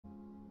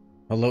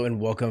Hello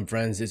and welcome,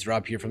 friends. It's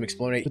Rob here from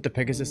eXplore with the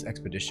Pegasus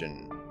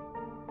Expedition.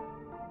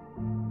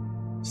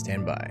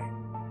 Stand by.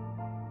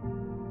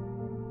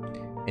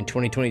 In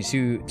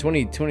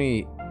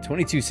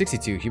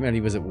 2262,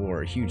 humanity was at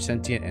war. A huge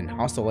sentient and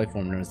hostile life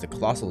form known as the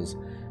Colossals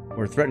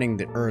were threatening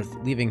the Earth,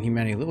 leaving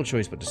humanity little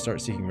choice but to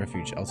start seeking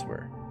refuge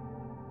elsewhere.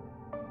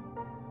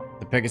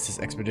 The Pegasus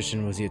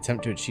Expedition was the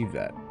attempt to achieve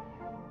that.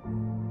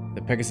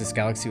 The Pegasus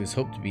Galaxy was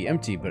hoped to be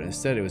empty, but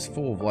instead it was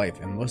full of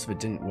life, and most of it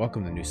didn't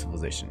welcome the new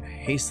civilization,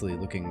 hastily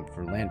looking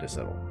for land to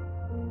settle.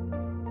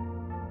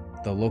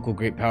 The local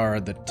great power,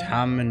 the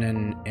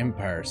Tamanan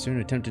Empire, soon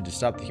attempted to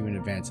stop the human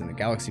advance in the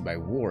galaxy by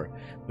war,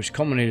 which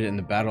culminated in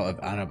the Battle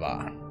of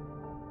Annaba.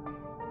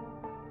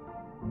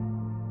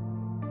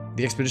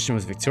 The expedition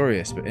was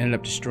victorious, but ended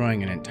up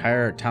destroying an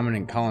entire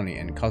Tamanan colony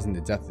and causing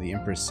the death of the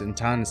Empress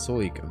Sintan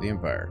Solik of the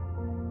Empire.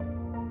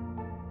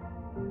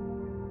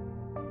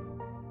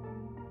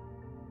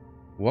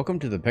 Welcome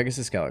to the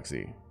Pegasus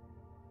Galaxy.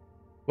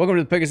 Welcome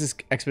to the Pegasus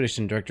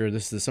Expedition, Director.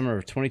 This is the summer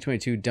of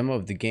 2022 demo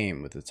of the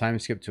game with a time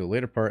skip to a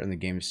later part in the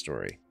game's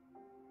story.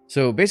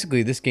 So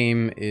basically this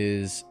game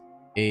is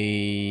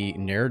a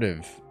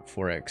narrative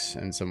 4X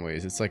in some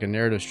ways. It's like a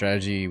narrative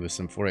strategy with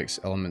some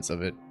 4X elements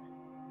of it.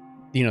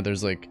 You know,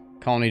 there's like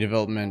colony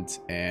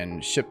development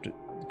and ship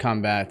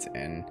combat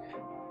and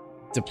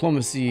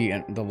diplomacy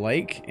and the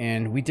like.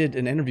 And we did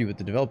an interview with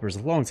the developers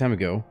a long time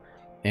ago.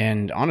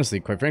 And honestly,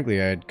 quite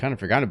frankly, I had kind of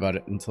forgotten about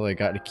it until I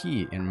got a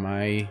key in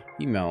my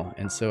email.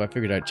 And so I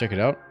figured I'd check it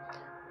out,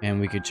 and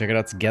we could check it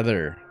out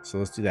together. So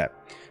let's do that.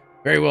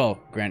 Very well,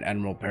 Grand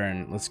Admiral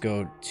Perrin. Let's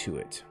go to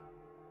it.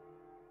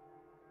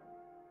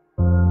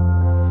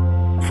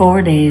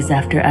 4 days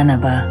after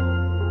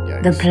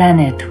Annaba, the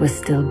planet was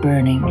still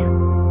burning,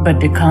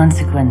 but the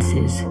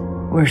consequences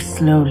were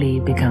slowly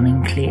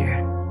becoming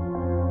clear.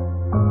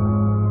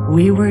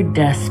 We were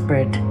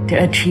desperate to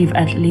achieve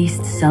at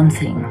least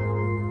something.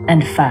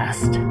 And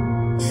fast.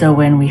 So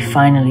when we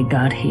finally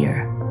got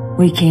here,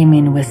 we came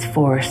in with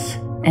force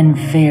and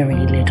very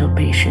little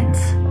patience.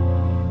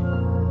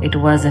 It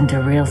wasn't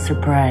a real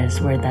surprise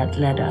where that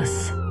led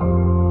us.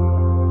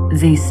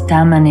 The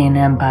Tamanan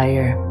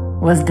Empire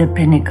was the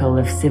pinnacle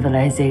of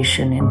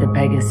civilization in the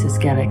Pegasus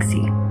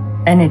Galaxy,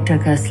 and it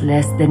took us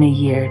less than a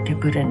year to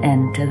put an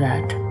end to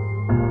that.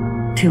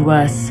 To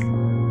us,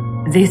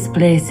 this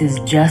place is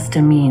just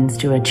a means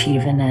to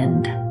achieve an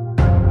end.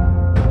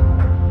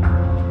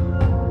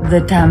 The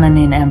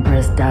Tamanan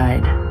Empress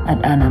died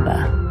at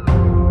Annaba.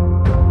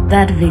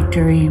 That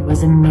victory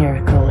was a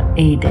miracle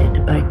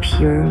aided by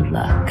pure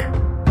luck.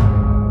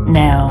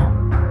 Now,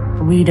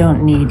 we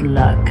don't need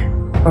luck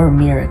or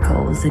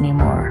miracles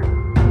anymore.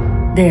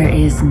 There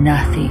is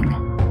nothing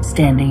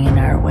standing in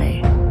our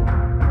way.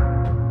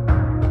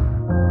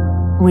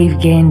 We've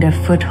gained a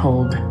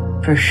foothold,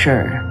 for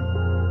sure.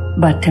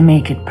 But to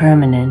make it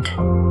permanent,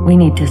 we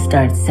need to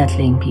start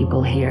settling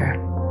people here.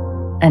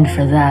 And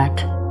for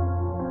that,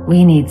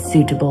 we need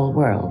suitable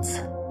worlds.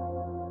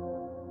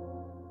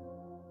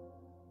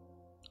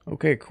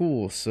 Okay,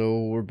 cool.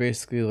 So we're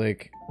basically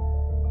like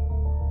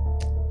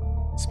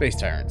space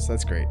tyrants.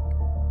 That's great.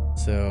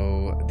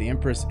 So the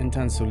Empress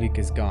Sintan Solik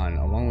is gone,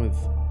 along with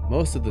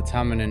most of the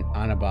Tamanan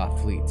Annaba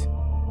fleet.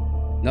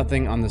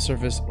 Nothing on the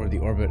surface or the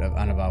orbit of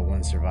Annaba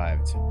 1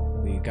 survived.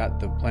 We got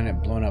the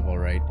planet blown up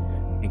alright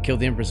and killed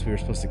the Empress we were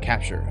supposed to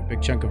capture. A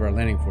big chunk of our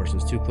landing force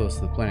was too close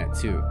to the planet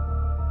too.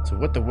 So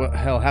what the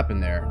hell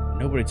happened there?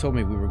 Nobody told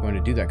me we were going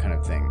to do that kind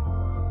of thing.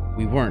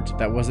 We weren't.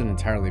 That wasn't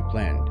entirely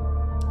planned.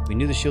 We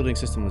knew the shielding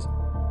system was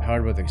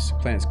powered by the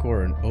planet's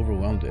core and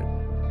overwhelmed it.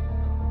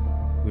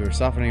 We were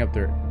softening up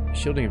their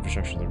shielding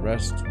infrastructure. The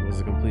rest was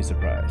a complete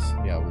surprise.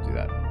 Yeah, we'll do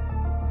that.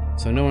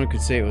 So no one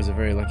could say it was a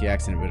very lucky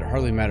accident, but it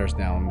hardly matters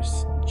now,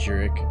 Miss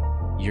Yurik.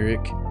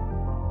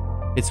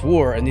 It's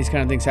war, and these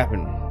kind of things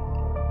happen.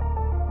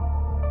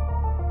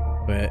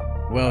 But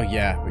well,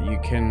 yeah, but you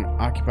can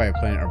occupy a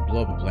planet or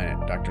blow up a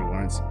planet, Dr.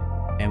 Lawrence,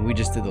 and we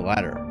just did the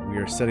latter. We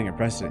are setting a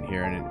precedent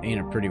here, and it ain't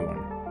a pretty one.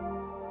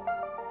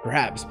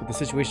 Perhaps, but the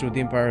situation with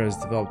the Empire has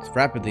developed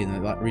rapidly in the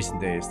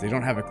recent days. They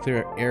don't have a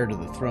clear heir to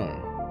the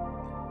throne.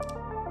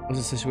 What's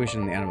the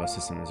situation in the Annaba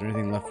system? Is there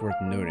anything left worth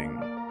noting?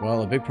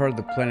 Well, a big part of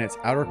the planet's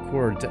outer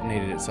core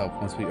detonated itself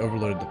once we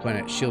overloaded the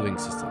planet's shielding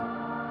system.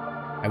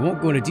 I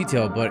won't go into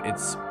detail, but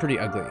it's pretty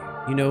ugly.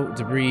 You know,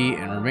 debris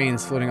and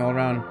remains floating all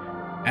around.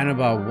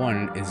 Annaba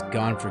 1 is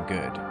gone for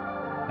good.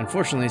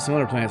 Unfortunately, some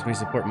other planets may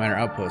support minor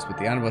outposts, but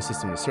the Annaba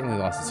system has certainly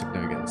lost its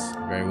significance.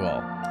 Very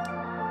well.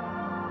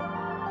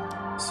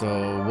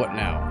 So, what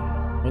now?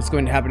 What's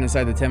going to happen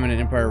inside the Tamanan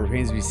Empire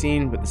remains to be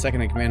seen, but the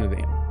second in command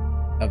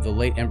of the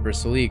late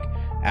Empress Solik,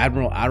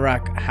 Admiral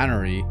Arak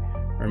Hanari,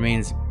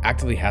 remains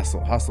actively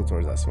hostile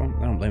towards us. Well,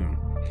 I don't blame him.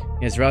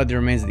 He has rallied the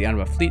remains of the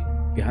Annaba fleet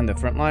behind the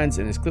front lines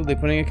and is clearly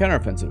putting a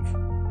counteroffensive.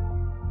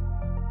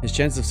 His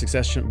chance of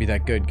success shouldn't be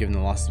that good given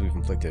the losses we've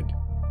inflicted.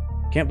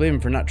 Can't blame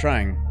him for not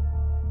trying.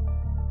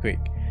 Wait,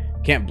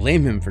 can't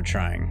blame him for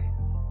trying.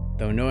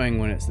 Though knowing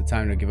when it's the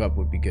time to give up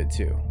would be good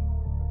too.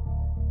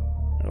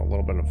 There's a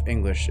little bit of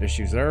English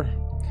issues there.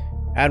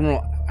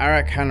 Admiral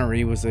Arak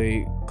Hanari was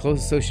a close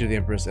associate of the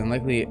Empress and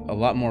likely a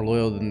lot more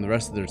loyal than the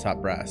rest of their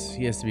top brass.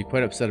 He has to be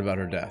quite upset about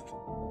her death.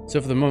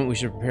 So for the moment, we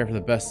should prepare for the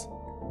best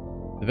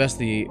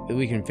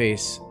we can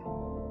face.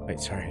 Wait,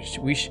 sorry.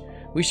 We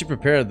should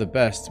prepare the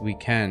best we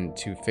can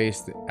to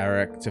face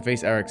Arak's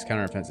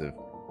counteroffensive.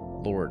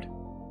 Lord.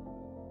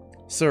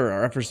 Sir,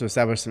 our efforts to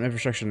establish some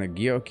infrastructure in the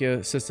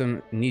Gyokia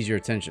system needs your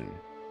attention.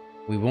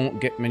 We won't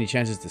get many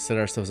chances to set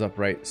ourselves up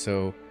right,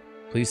 so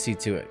please see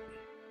to it.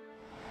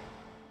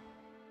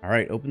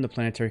 Alright, open the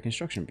planetary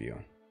construction view.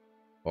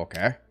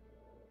 Okay.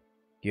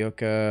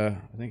 Gyoka,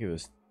 I think it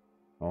was...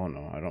 Oh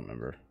no, I don't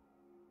remember.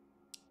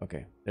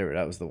 Okay, there,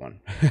 that was the one.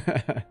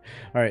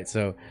 Alright,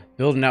 so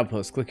build an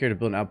outpost. Click here to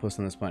build an outpost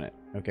on this planet.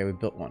 Okay, we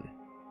built one.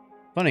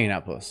 Funding an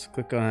outpost.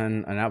 Click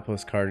on an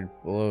outpost card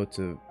below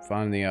to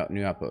find the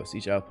new outpost.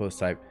 Each outpost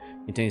type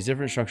contains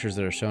different structures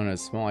that are shown as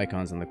small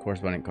icons on the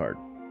corresponding card.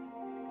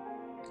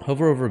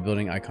 Hover over a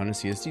building icon to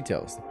see its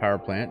details. The power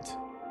plant.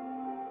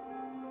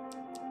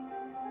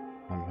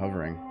 I'm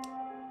hovering.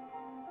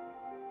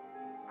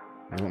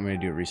 They want me to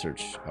do a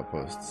research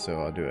outpost, so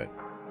I'll do it.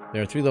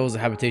 There are 3 levels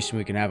of habitation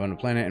we can have on a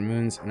planet and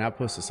moons: an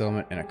outpost, a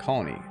settlement, and a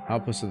colony.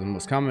 Outposts are the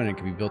most common and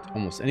can be built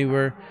almost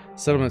anywhere.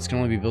 Settlements can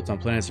only be built on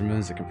planets or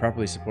moons that can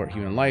properly support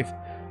human life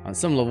on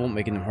some level,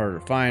 making them harder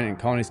to find, and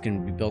colonies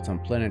can be built on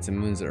planets and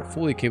moons that are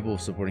fully capable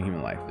of supporting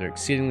human life. They're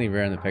exceedingly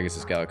rare in the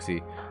Pegasus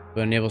Galaxy,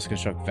 but enable us to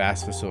construct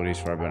vast facilities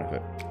for our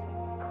benefit.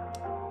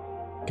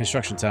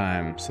 Construction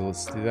time, so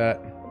let's do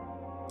that.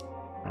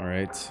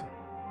 Alright.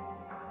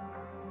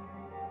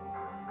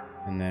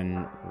 And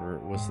then,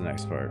 what's the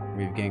next part?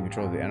 We've gained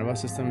control of the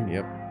Anubis system.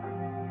 Yep.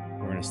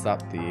 We're going to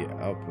stop the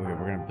okay, we're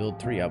going to build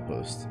 3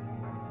 outposts.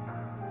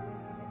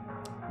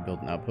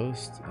 Build an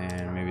outpost,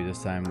 and maybe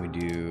this time we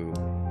do...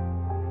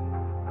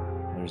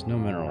 There's no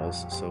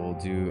minerals, so we'll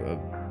do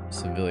a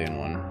civilian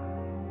one.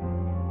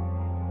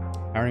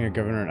 Hiring a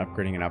governor and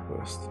upgrading an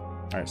outpost.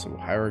 Alright, so we'll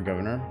hire a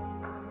governor.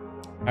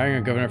 Hiring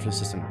a governor for the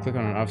system. Click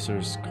on an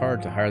officer's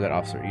card to hire that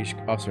officer. Each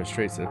officer has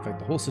traits that affect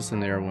the whole system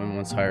they are when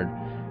once hired,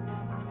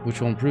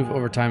 which will improve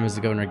over time as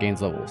the governor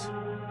gains levels.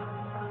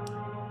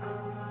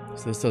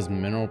 So this does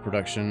mineral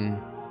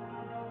production.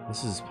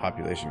 This is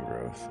population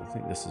growth. I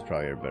think this is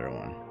probably a better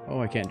one.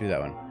 Oh, I can't do that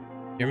one.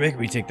 You're making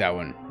me take that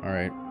one.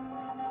 Alright.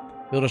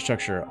 Build a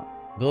structure.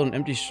 Build an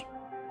empty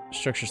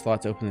structure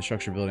slot to open the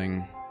structure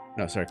building.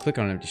 No, sorry. Click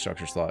on an empty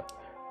structure slot.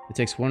 It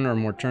takes 1 or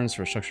more turns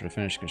for a structure to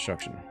finish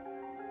construction.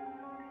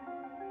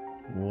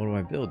 What do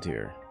I build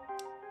here?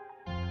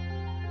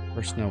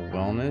 Personal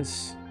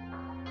wellness.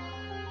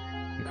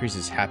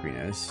 Increases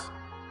happiness.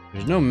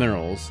 There's no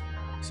minerals,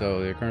 so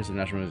the occurrence of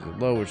natural minerals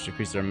is low, which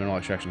decreases our mineral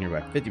extraction here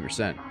by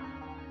 50%.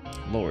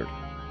 Lord.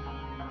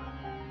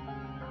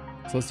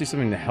 So let's do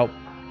something to help,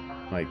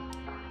 like,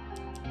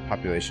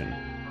 population.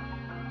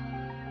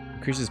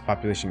 Increases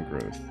population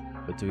growth.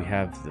 But do we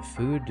have the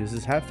food? Does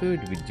this have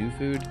food? Do we do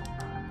food?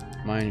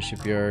 Mine,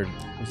 shipyard.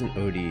 What's an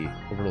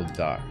OD? Orbital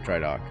dock, dry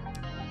dock.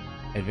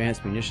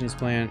 Advanced munitions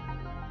plant.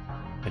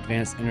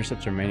 Advanced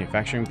interceptor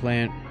manufacturing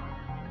plant.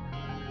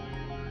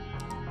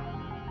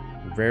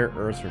 Rare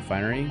earth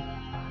refinery.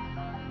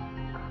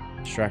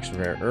 Extracts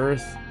rare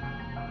earth.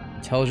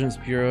 Intelligence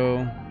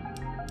Bureau.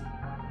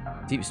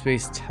 Deep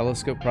Space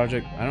Telescope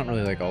Project. I don't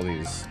really like all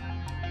these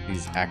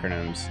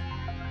acronyms.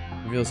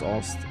 Reveals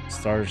all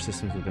star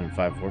systems within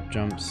 5 warp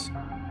jumps.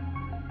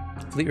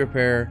 Fleet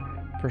repair.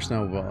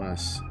 Personnel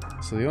wellness.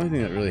 So the only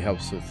thing that really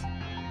helps with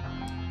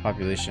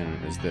population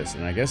is this,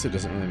 and I guess it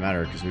doesn't really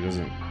matter because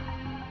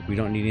we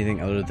don't need anything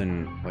other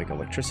than like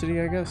electricity,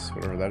 I guess,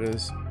 whatever that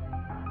is.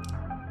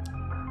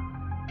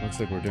 Looks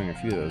like we're doing a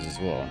few of those as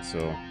well,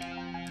 so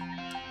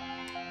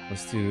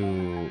let's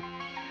do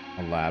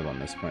a lab on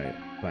this planet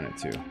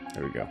too.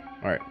 There we go.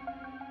 Alright.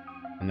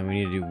 And then we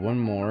need to do one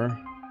more.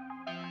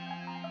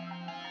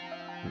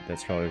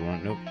 That's probably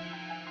one. Nope.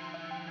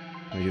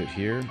 Can we do it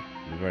here?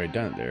 We've already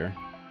done it there.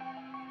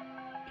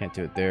 Can't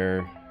do it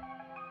there.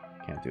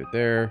 Can't do it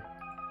there.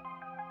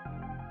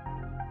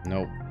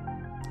 Nope.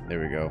 There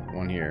we go.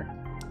 One here.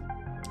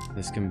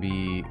 This can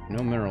be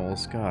no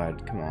minerals.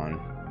 God, come on.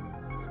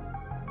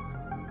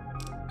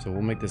 So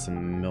we'll make this a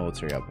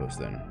military outpost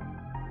then.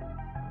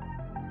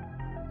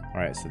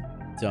 Alright, so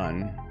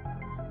done.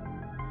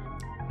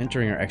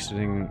 Entering or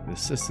exiting the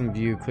system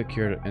view. Click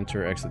here to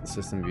enter or exit the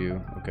system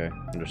view. Okay,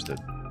 understood.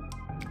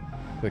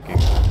 Clicking.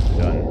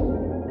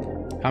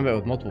 Done. Combat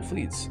with multiple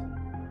fleets.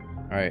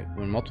 Alright,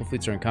 when multiple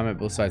fleets are in combat,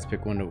 both sides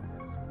pick one to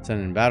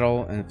send in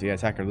battle, and if the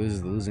attacker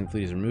loses, the losing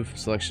fleet is removed from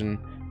selection,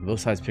 and both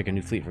sides pick a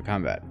new fleet for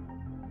combat.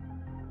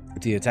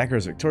 If the attacker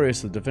is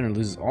victorious, the defender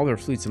loses all their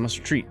fleets and must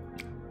retreat.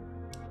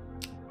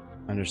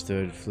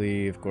 Understood.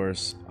 Flee, of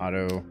course.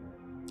 Auto.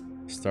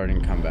 Starting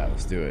combat.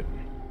 Let's do it.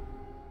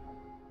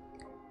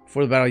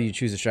 Before the battle, you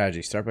choose a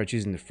strategy. Start by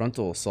choosing the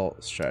frontal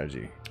assault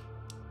strategy.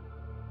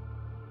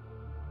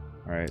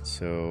 Alright,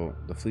 so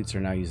the fleets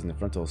are now using the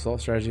frontal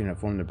assault strategy and have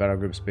formed their battle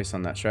groups based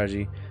on that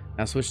strategy.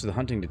 Now switch to the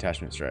hunting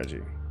detachment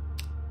strategy.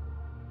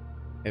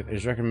 It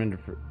is recommended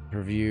to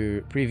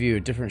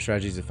preview different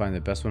strategies to find the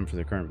best one for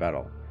the current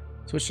battle.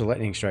 Switch to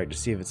lightning strike to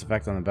see if its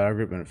effect on the battle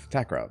group and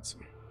attack routes.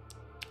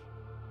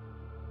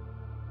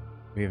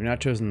 We have now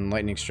chosen the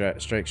lightning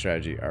strike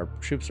strategy. Our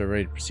troops are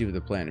ready to proceed with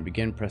the plan and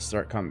begin. Press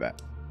start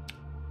combat.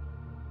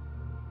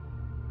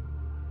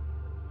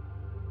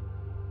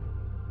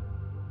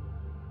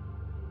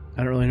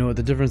 I don't really know what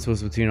the difference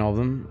was between all of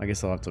them. I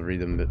guess I'll have to read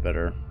them a bit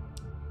better.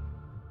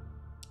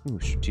 Ooh,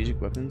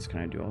 strategic weapons. Can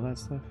I do all that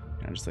stuff?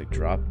 Can I just like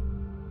drop?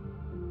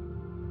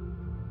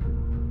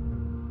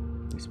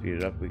 We speed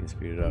it up. We can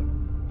speed it up.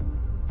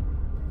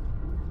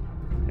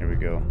 There we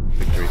go.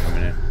 Victory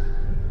imminent.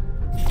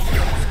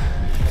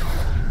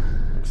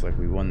 Looks like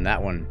we won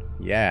that one.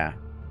 Yeah.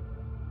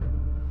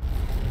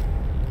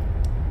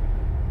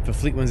 If a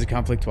fleet wins a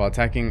conflict while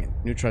attacking,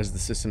 neutralizes the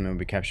system and will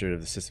be captured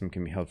if the system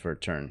can be held for a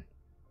turn.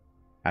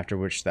 After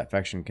which that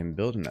faction can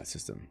build in that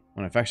system.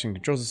 When a faction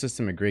controls the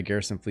system, a gray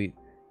garrison fleet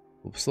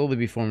will slowly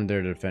be formed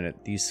there to defend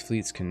it. These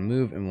fleets can't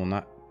move and will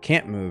not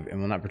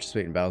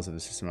participate in battles if the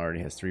system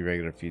already has 3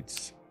 regular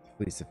fleets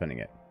defending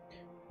it.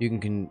 You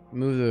can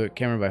move the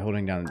camera by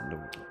holding down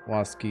the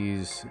WASD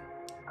keys.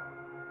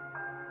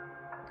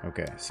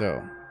 Okay,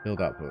 so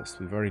build outpost.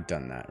 We've already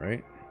done that,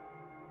 right?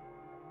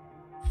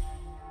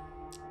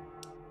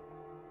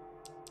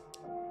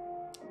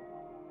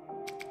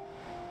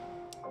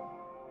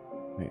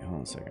 Wait, hold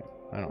on a second.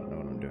 I don't know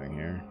what I'm doing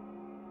here.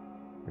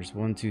 There's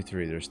 1, 2,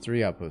 3. There's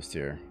 3 outposts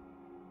here.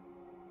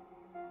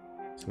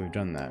 So we've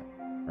done that.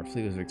 Our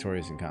fleet was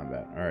victorious in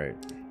combat. Alright.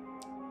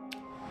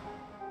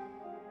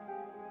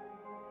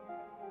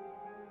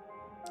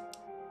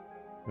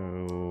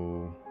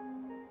 So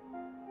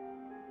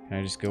can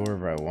I just go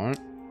wherever I want?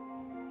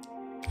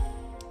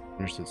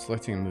 Understood.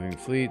 Selecting and moving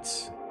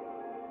fleets.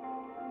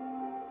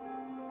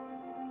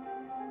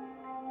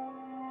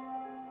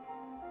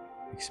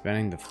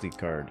 Expanding the fleet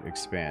card.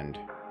 Expand.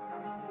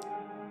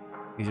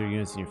 These are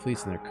units in your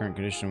fleets in their current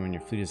condition. When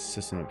your fleet is a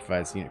system that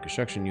provides unit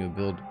construction, you will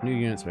build new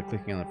units by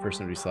clicking on the first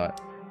empty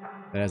slot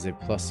that has a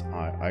plus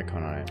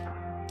icon on it.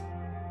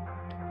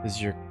 This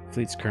is your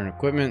fleet's current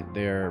equipment.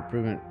 They are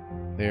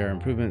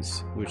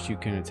improvements which you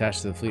can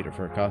attach to the fleet or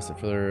for a cost that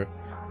further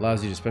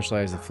allows you to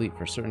specialize the fleet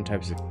for certain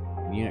types of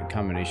unit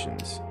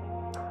combinations.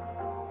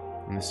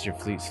 And this is your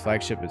fleet's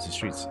flagship. It's the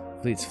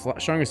fleet's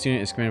strongest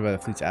unit is commanded by the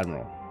fleet's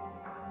admiral.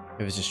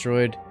 If it's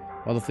destroyed,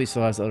 while the fleet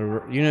still has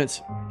other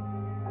units,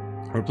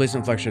 a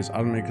replacement flagship is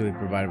automatically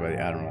provided by the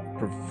admiral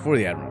for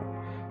the admiral.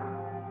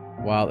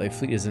 While a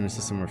fleet is in a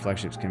system where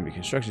flagships can be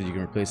constructed, you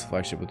can replace the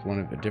flagship with one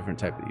of a different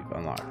type that you've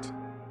unlocked.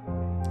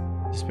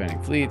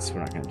 Expanding fleets,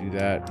 we're not going to do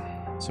that.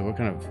 So what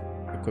kind of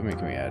equipment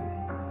can we add?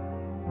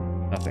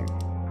 Nothing.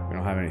 We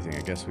don't have anything.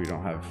 I guess we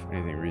don't have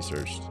anything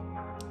researched.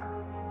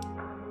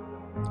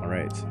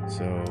 Alright,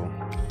 so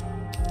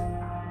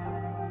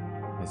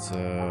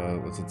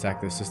let's attack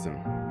this system.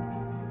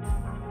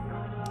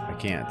 I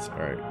can't.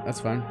 Alright, that's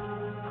fine.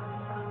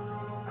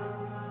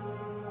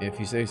 If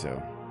you say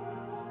so.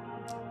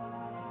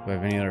 Do I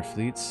have any other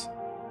fleets?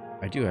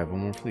 I do have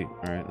one more fleet.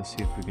 Alright, let's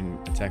see if we can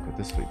attack with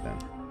this fleet then.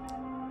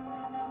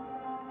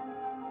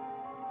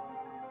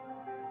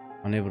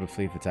 Unable to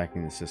flee if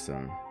attacking the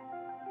system.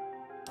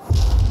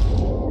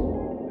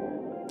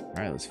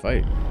 Alright, let's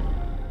fight.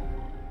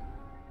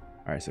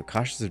 Alright, so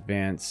cautious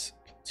advance,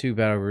 2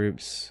 battle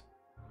groups,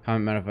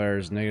 combat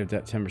modifiers,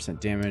 negative 10%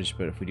 damage,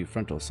 but if we do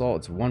frontal assault,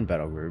 it's 1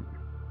 battle group.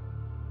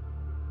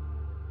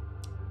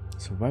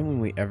 So why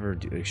wouldn't we ever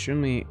do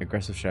extremely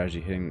aggressive strategy,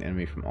 hitting the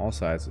enemy from all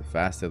sides with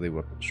fast, deadly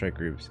weapon strike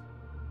groups?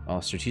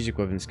 All strategic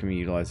weapons can be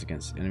utilized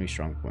against enemy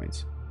strong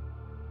points.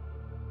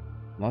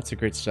 Lots of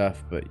great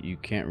stuff, but you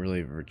can't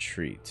really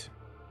retreat.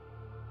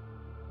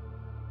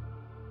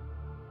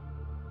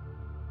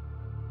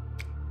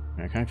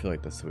 I kind of feel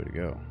like that's the way to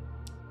go.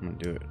 I'm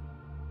gonna do it.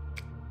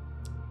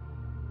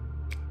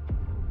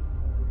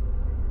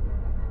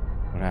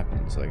 What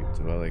happens? Like,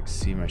 do I like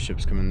see my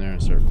ships come in there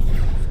and start?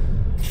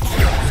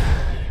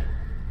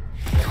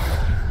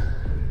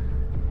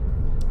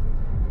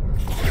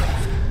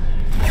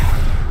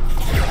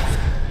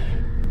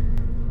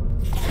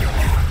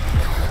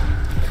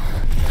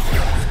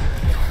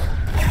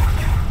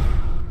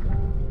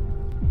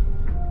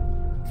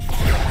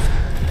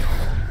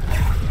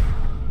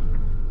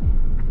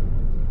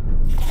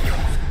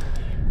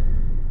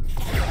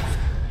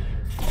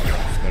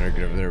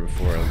 Get over there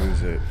before I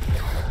lose it.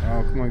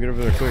 Oh, come on, get over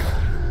there quick.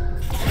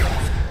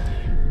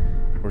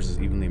 Horses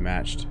evenly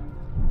matched.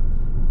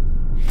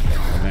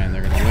 Oh man,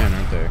 they're gonna win,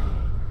 aren't they?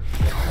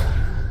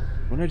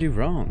 What did I do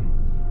wrong?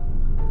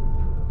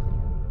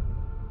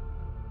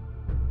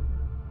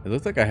 It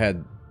looked like I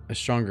had a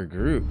stronger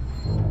group.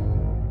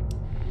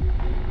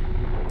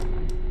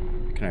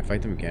 Can I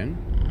fight them again?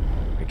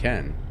 I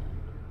can.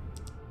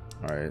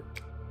 Alright.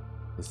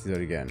 Let's do that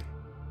again.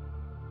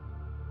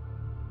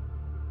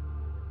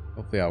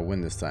 Hopefully I'll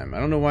win this time. I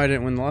don't know why I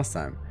didn't win the last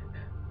time.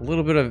 A lot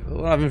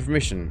of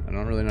information.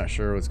 I'm really not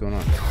sure what's going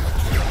on.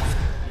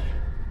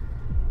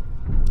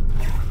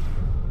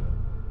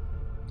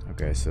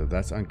 Okay, so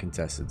that's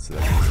uncontested. So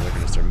that means they're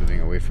going to start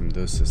moving away from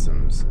those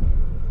systems.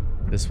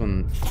 This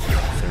one,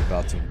 they're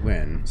about to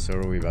win. So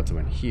are we about to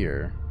win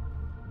here?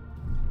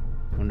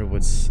 Wonder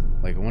what's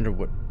like. I wonder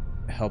what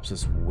helps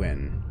us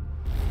win.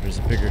 There's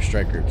a bigger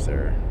strike groups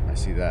there. I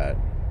see that.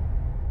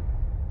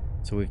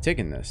 So we've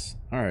taken this.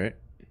 All right.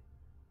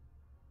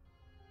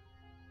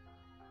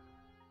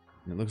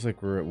 It looks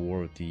like we're at war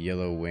with the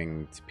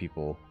yellow-winged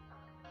people.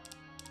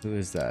 Who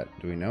is that?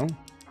 Do we know?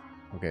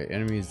 Okay,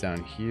 enemies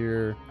down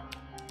here.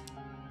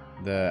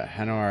 The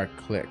Hanar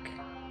Click.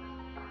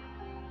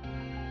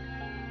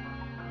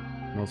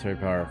 Military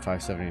power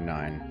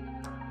 579.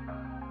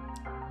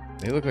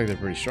 They look like they're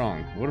pretty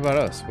strong. What about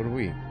us? What are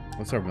we?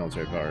 What's our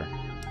military power?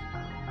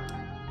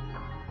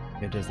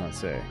 It does not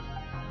say.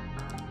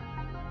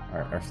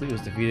 Our fleet was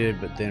defeated,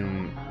 but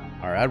then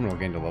our admiral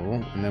gained a level,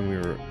 and then we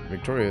were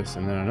victorious,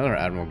 and then another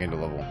admiral gained a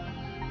level.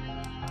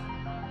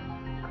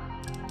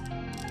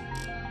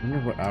 I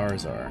wonder what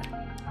ours are.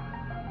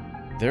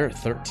 They're at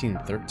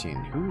 1313.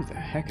 Who the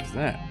heck is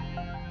that?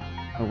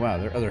 Oh wow,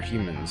 they're other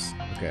humans.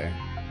 Okay.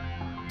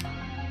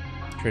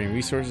 Trading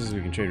resources,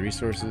 we can trade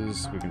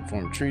resources, we can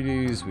form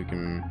treaties, we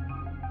can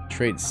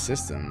trade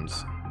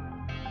systems.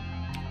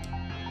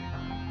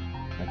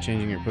 By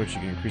changing your approach, you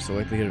can increase the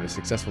likelihood of a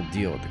successful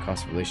deal at the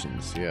cost of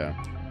relations. Yeah.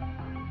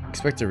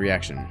 Expect a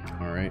reaction.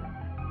 Alright.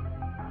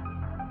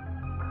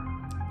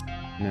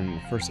 And then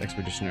the first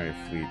expeditionary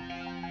fleet.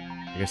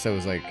 I guess that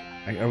was like...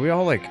 Are we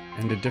all like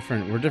into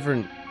different... We're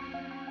different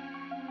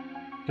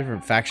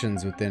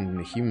factions within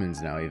the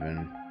humans now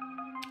even.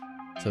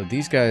 So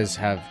these guys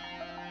have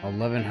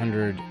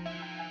 1100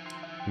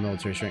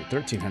 military strength,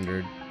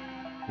 1300.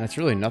 That's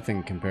really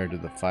nothing compared to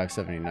the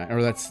 579.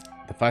 Or that's...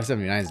 The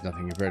 579 is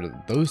nothing compared to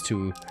those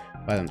two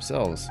by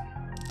themselves.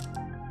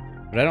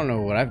 But I don't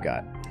know what I've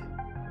got.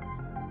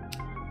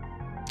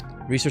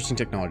 Researching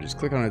technologies.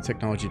 Click on a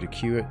technology to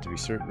queue it. To be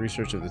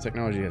research if the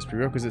technology has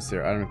prerequisites,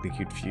 they're automatically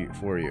queued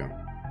for you.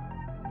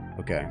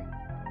 Okay.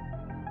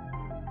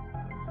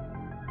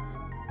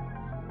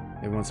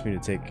 It wants me to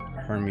take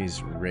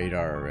Hermes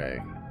radar array.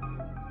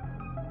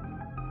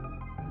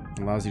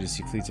 Allows you to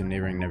see fleets in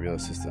neighboring nebula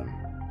system.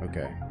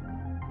 Okay.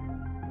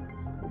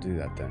 We'll do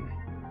that then.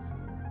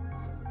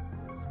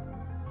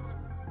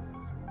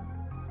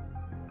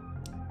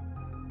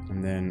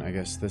 And then I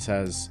guess this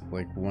has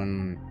like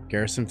one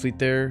garrison fleet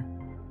there.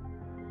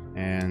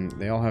 And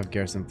they all have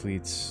garrison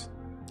fleets.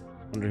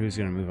 Wonder who's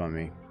gonna move on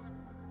me.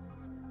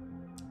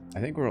 I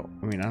think we're,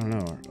 I mean, I don't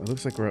know. It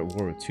looks like we're at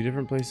war with two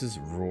different places.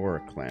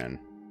 Roar clan.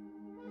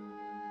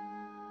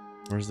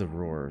 Where's the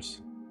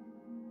Roars?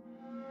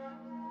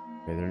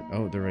 Okay,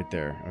 they're right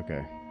there.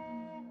 Okay.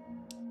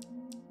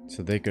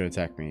 So they could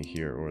attack me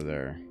here or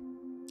there.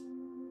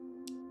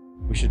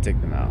 We should take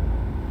them out.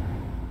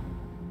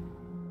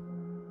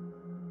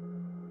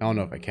 I don't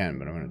know if I can,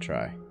 but I'm gonna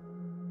try.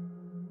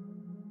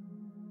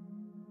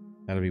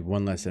 That'll be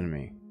one less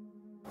enemy.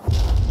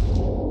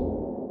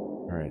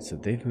 Alright, so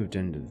they've moved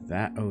into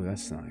that. Oh,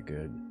 that's not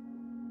good.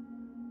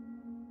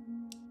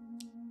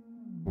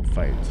 We'll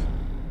fight.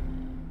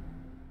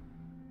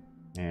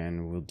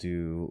 And we'll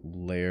do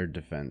layered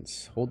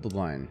defense. Hold the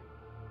line.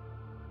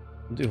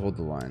 We'll do hold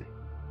the line.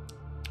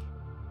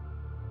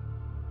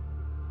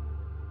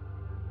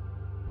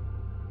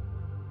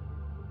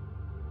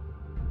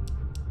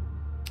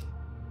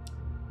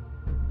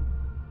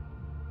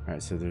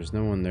 Alright, so there's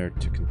no one there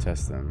to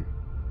contest them.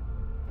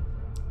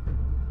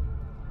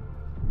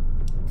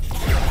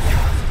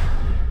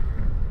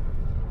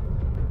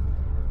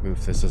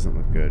 Oof, this doesn't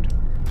look good.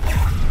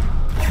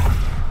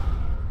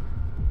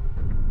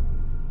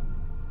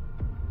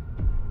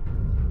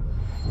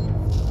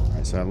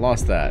 Alright, so I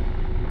lost that.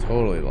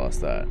 Totally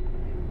lost that.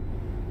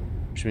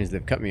 Which means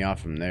they've cut me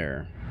off from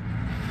there.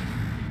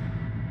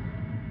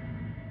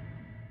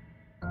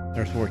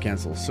 Earth War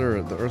Council.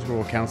 Sir, the Earth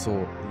War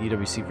Council, the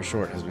EWC for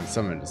short, has been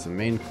summoned. It's the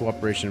main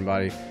cooperation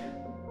body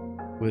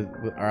with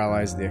our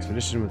allies, the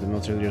expedition, with the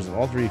military leaders of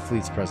all three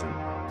fleets present.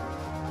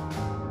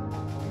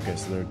 Okay,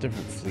 so there are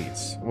different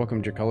fleets.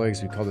 Welcome, dear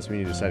colleagues. We call this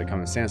meeting to decide a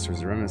common stance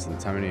towards the remnants of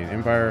the Taimanian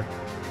Empire.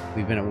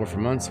 We've been at war for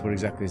months. What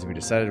exactly is to be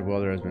decided? Well,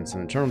 there has been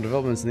some internal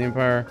developments in the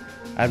Empire.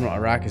 Admiral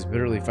Arak is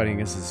bitterly fighting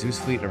against the Zeus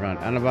fleet around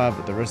Annaba,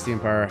 but the rest of the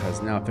Empire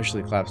has now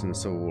officially collapsed in the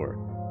Civil War.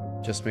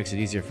 Just makes it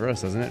easier for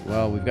us, doesn't it?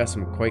 Well, we've got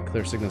some quite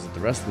clear signals that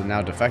the rest of the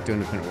now de facto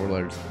independent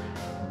warlords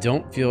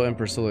don't feel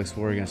Emperor Solik's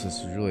war against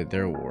us is really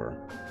their war.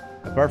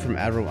 Apart from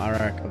Admiral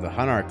Arak of the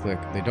Hanar clique,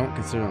 they don't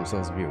consider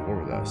themselves to be at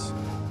war with us.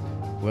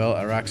 Well,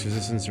 Arak's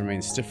resistance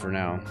remains stiff for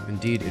now.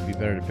 Indeed, it'd be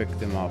better to pick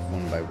them off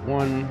one by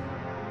one.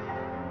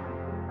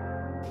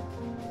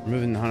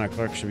 Removing the Hanar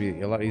clique should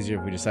be a lot easier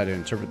if we decide to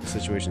interpret the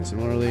situation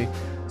similarly,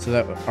 so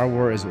that our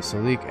war is with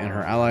Solik and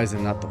her allies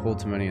and not the whole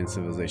Taimanian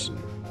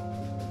civilization.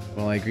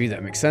 Well, I agree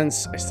that makes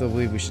sense. I still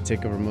believe we should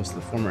take over most of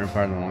the former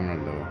empire in the long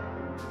run, though.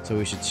 So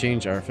we should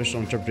change our official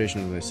interpretation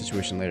of the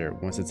situation later,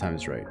 once the time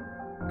is right.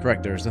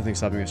 Correct, there is nothing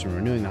stopping us from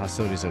renewing the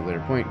hostilities at a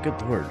later point.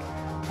 Good lord.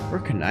 We're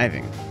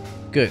conniving.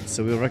 Good,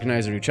 so we'll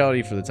recognize our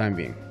neutrality for the time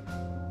being.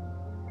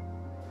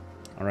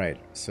 Alright,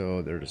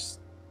 so there's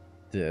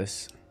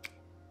this.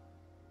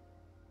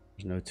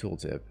 There's no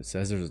tooltip. It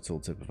says there's a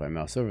tooltip if I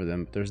mouse over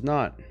them, but there's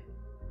not.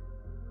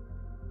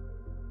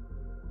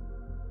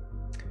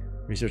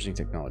 Researching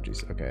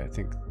technologies. Okay, I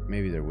think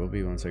maybe there will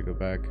be once I go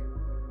back.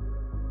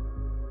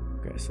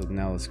 Okay, so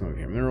now let's go over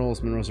here.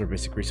 Minerals. Minerals are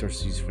basic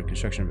resources used for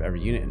construction of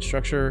every unit and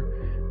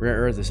structure. Rare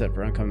earth is set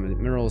for uncommon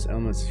minerals.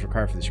 Elements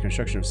required for the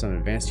construction of some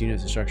advanced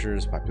units and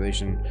structures.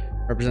 Population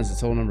represents the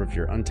total number of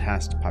your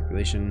untasked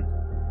population.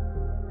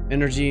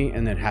 Energy,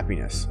 and then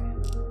happiness.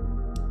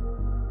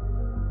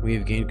 We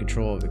have gained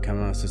control of the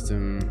command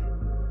system.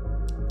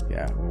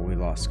 Yeah, well, we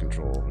lost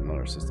control of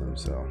another system,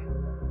 so.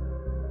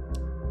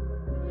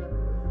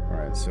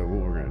 Alright, so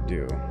what we're gonna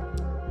do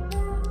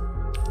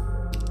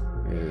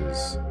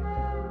is.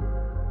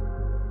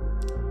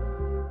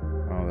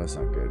 Oh, that's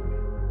not good.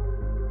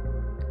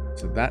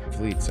 So that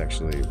fleet's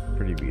actually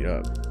pretty beat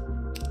up.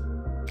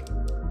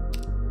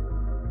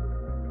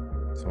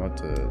 So I'll have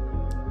to.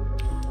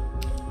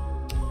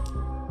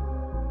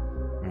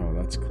 Oh,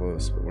 that's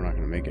close, but we're not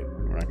gonna make it.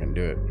 We're not gonna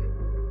do it.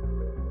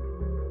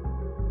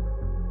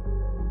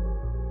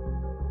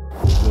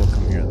 We'll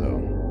come here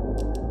though.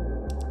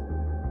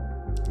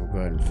 We'll go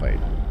ahead and fight.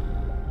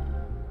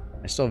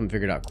 I still haven't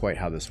figured out quite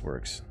how this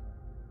works.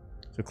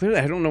 So clearly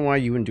I don't know why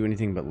you wouldn't do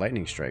anything but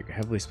lightning strike. A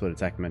heavily split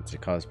attack meant to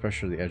cause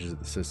pressure to the edges of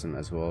the system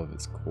as well as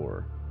its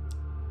core.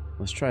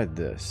 Let's try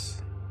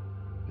this.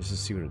 Just to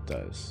see what it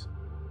does.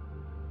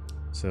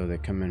 So they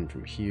come in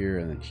from here,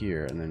 and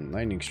then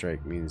lightning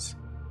strike means...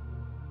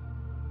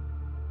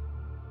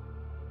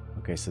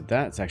 Okay, so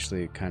that's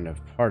actually kind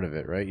of part of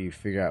it, right? You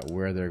figure out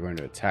where they're going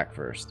to attack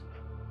first.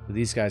 So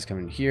these guys come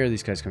in here,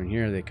 these guys come in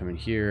here, they come in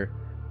here.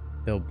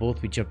 They'll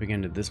both be jumping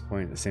into this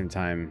point at the same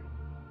time.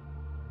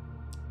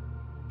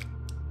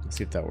 Let's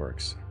see if that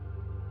works.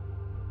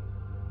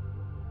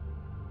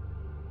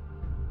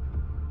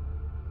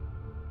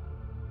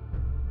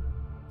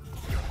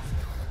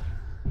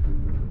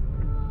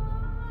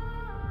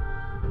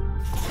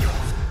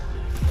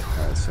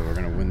 Alright, so we're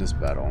gonna win this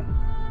battle.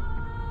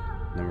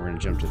 And then we're gonna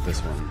jump to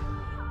this one.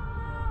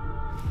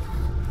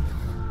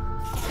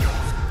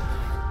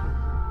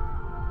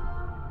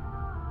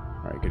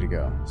 Alright, good to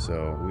go.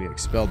 So we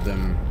expelled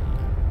them.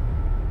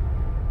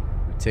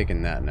 We've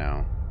taken that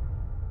now.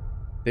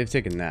 They've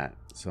taken that,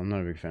 so I'm not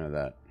a big fan of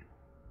that.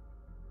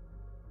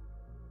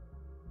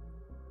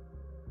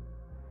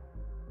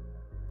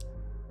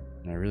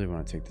 And I really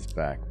want to take this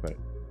back, but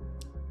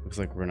looks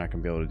like we're not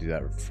going to be able to do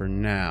that for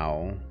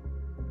now.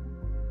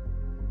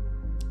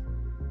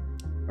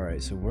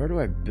 Alright, so where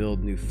do I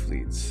build new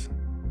fleets?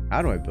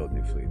 How do I build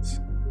new fleets?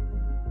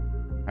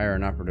 Hire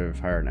an operative,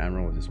 hire an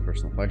admiral with his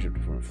personal flagship to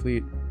form a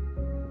fleet.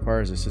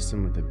 Requires a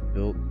system with a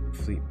built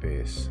fleet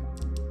base.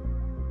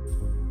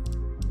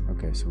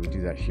 Okay, so we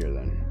do that here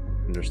then.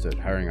 Understood.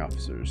 Hiring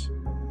officers.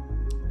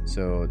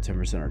 So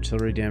 10%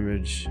 artillery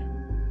damage,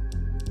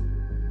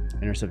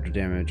 interceptor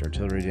damage,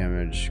 artillery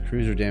damage,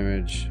 cruiser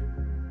damage,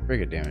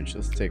 frigate damage.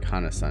 Let's take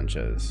Hannah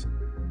Sanchez.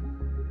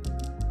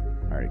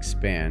 Alright,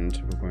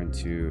 expand. We're going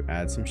to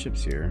add some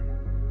ships here.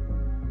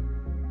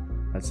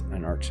 That's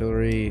an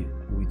artillery.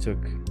 We took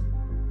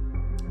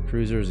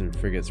cruisers and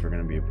frigates. We're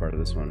going to be a part of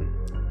this one.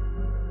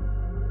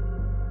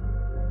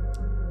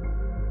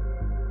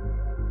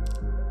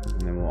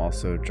 And then we'll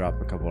also drop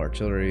a couple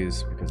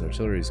artilleries because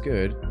artillery is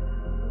good,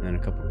 and then a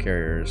couple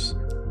carriers,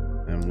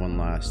 and one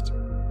last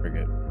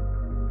frigate.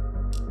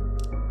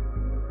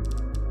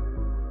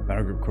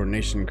 Battle group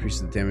coordination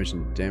increases the damage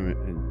and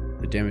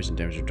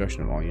damage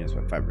reduction of all units by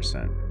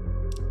 5%.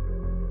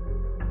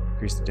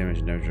 Increase the damage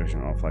and damage reduction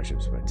of all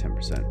flagships by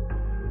 10%.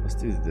 Let's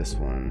do this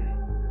one.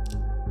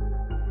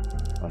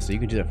 Oh, so you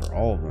can do that for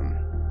all of them.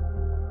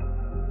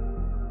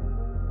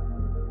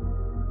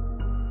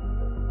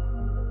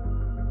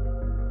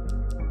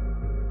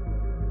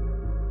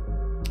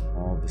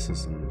 The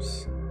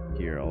systems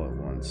here all at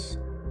once.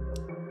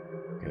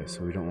 Okay,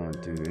 so we don't want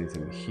to do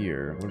anything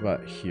here. What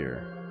about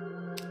here?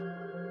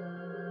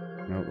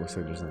 No, it looks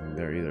like there's nothing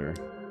there either.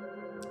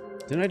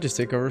 Didn't I just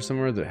take over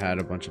somewhere that had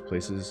a bunch of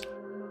places?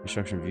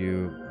 Construction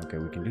view. Okay,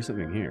 we can do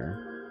something here.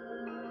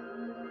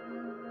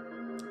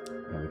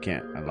 No, we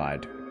can't. I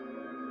lied.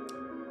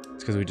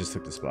 It's because we just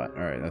took the spot.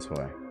 Alright, that's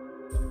why.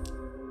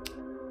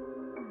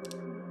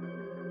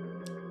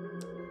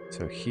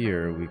 So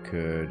here we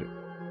could...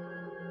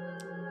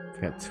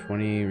 Got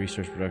 20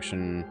 resource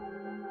production,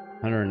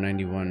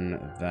 191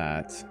 of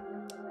that.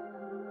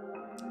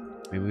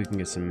 Maybe we can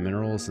get some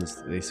minerals since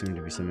they seem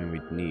to be something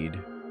we'd need.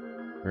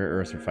 Rare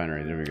earth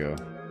refinery, there we go.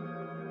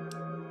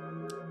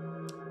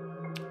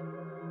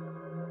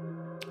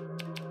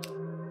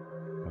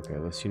 Okay,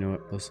 let's, you know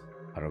what, let's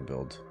auto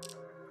build.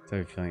 I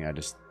have a feeling I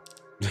just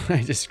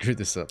screwed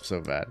this up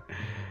so bad.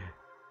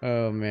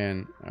 Oh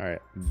man,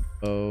 alright.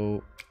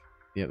 Oh,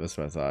 yeah, that's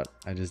what I thought.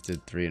 I just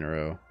did 3 in a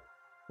row.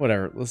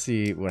 Whatever, let's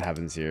see what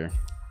happens here.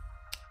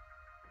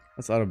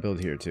 Let's auto build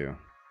here too.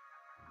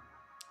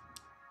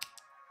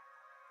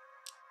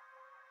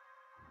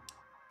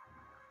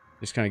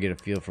 Just kind of get a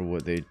feel for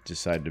what they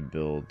decide to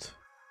build.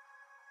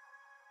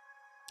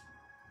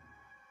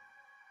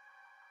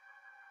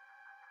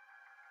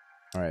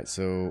 Alright,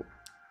 so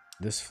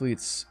this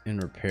fleet's in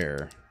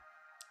repair.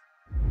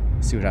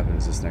 Let's see what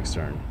happens this next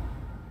turn.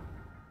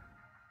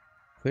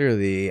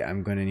 Clearly,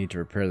 I'm going to need to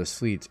repair this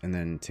fleet and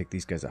then take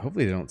these guys out.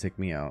 Hopefully they don't take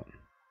me out.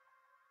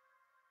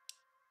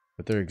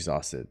 But they're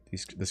exhausted.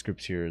 This group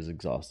here is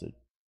exhausted.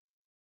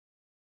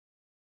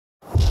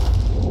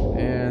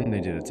 And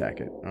they did attack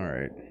it.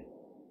 Alright.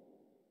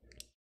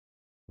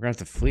 We're going to have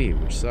to flee,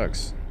 which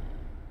sucks.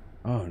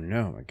 Oh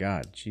no, my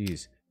god,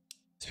 jeez.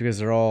 It's because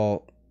they're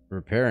all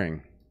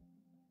repairing.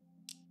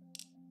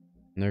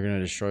 And they're going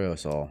to destroy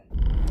us all.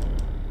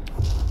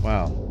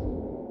 Wow.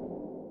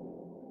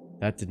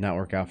 That did not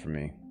work out for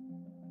me.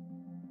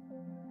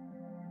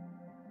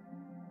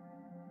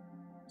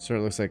 So it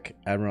looks like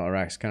Admiral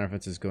Iraq's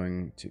counteroffensive is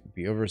going to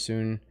be over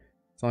soon.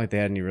 It's not like they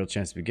had any real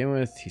chance to begin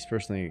with. He's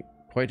personally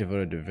quite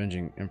devoted to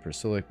avenging Emperor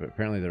Sulik, but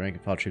apparently the rank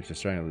and file troops are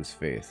starting to lose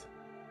faith.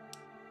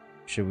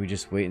 Should we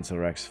just wait until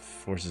Iraq's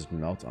forces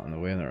melt on the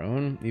way on their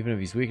own? Even if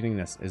he's weakening,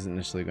 that isn't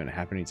necessarily going to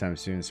happen anytime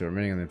soon, so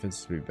remaining on the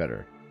offensive would be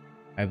better.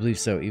 I believe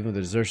so. Even with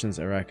the desertions,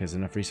 Iraq has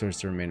enough resources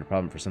to remain a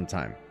problem for some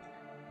time.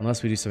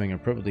 Unless we do something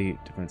appropriately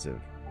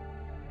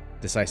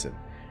decisive.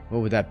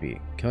 What would that be?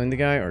 Killing the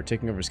guy or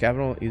taking over his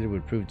capital? Either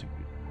would prove to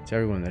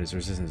everyone that his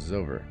resistance is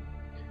over.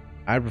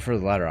 I'd prefer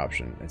the latter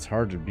option. It's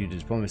hard to do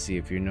diplomacy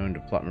if you're known to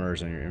plot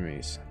murders on your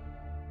enemies.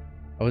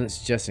 I wasn't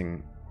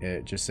suggesting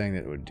it, just saying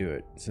that it would do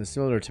it. Since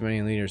no other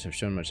Temanian leaders have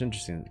shown much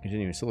interest in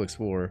continuing Sulik's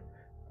war,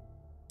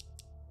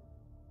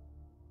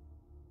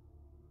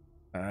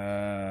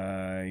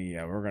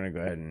 yeah, we're gonna go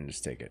ahead and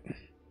just take it.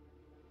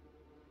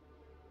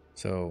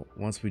 So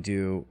once we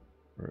do,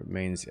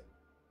 remains,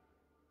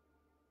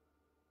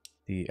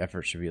 the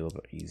effort should be a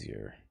little bit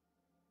easier.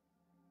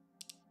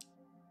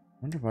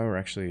 I wonder why we're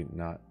actually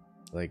not,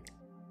 like,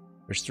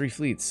 there's 3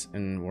 fleets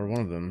and we're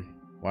one of them.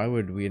 Why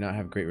would we not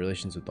have great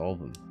relations with all of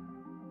them?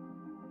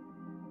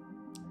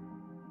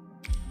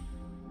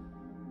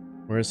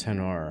 Where's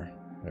Hanar?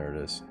 There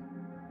it is.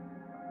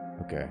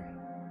 Okay.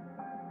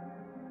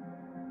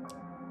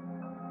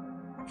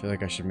 I feel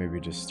like I should maybe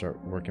just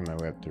start working my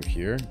way up through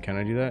here. Can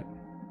I do that?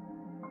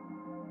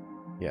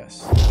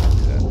 Yes, I can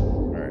do that.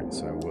 Alright,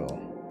 so I will.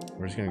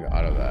 We're just gonna go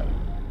auto that.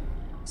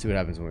 See what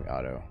happens when we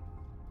auto.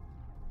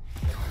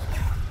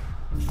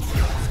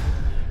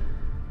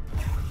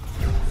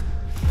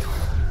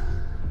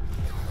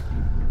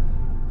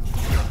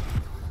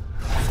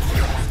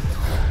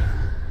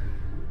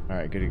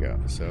 Alright, good to go.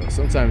 So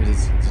sometimes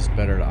it's just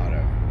better to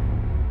auto.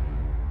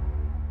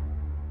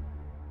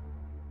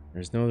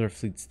 There's no other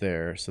fleets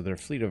there, so their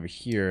fleet over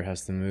here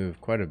has to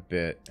move quite a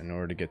bit in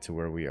order to get to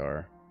where we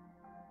are.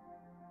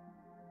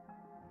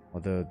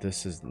 Although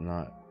this is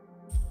not...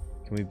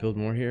 Can we build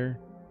more here?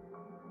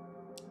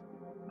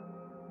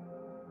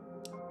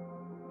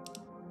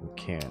 We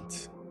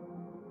can't.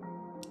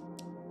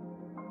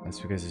 That's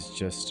because it's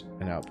just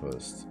an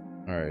outpost.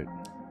 Alright.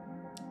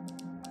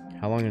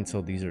 How long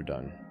until these are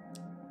done?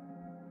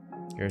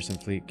 Garrison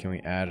fleet, can we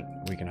add...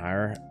 We can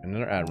hire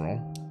another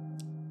admiral.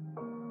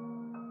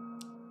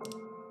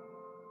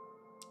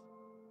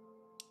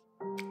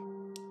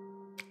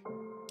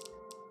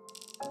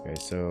 Okay,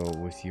 so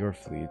with your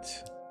fleet...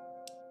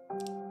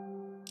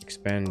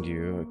 Expand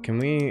you. Can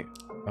we...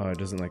 Oh, it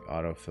doesn't like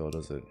autofill,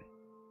 does it?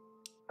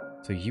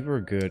 So you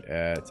were good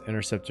at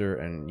interceptor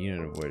and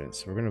unit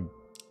avoidance. We're gonna...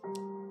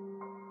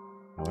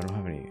 Oh, I don't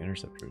have any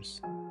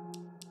interceptors.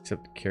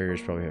 Except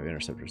carriers probably have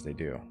interceptors. They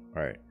do.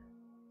 Alright.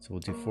 So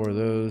we'll do 4 of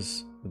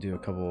those. We'll do a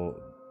couple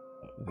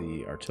of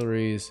the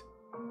artilleries,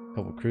 a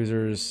couple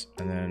cruisers,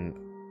 and then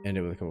end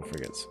it with a couple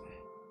frigates.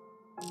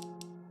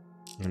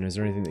 And is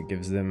there anything that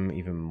gives them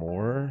even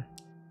more?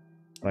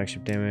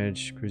 Flagship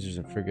damage, cruisers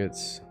and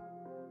frigates.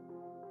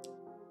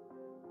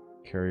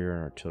 Carrier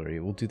and artillery.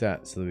 We'll do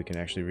that so that we can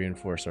actually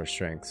reinforce our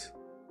strengths.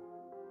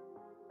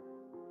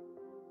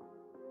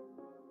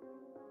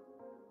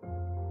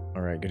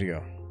 Alright, good to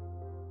go.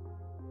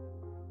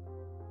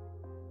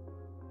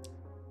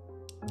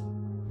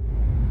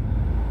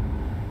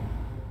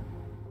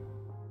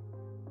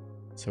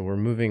 So we're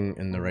moving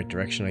in the right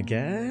direction, I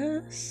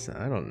guess?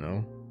 I don't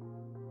know.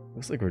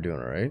 Looks like we're doing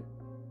alright.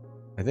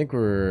 I think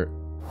we're...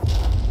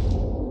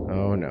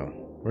 Oh no.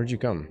 Where'd you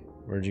come?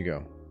 Where'd you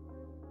go?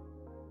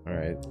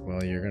 Alright,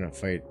 well, you're gonna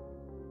fight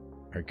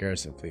our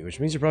garrison fleet, which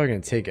means you're probably gonna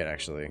take it,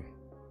 actually.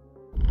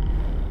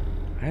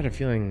 I had a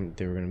feeling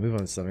they were gonna move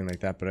on something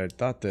like that, but I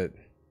thought that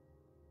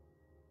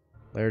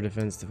layer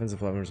defense, defensive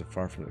platforms are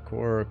far from the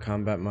core,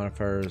 combat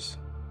modifiers,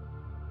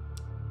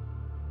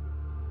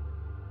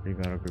 3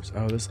 battle groups.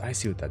 Oh, this, I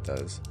see what that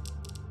does.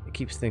 It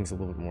keeps things a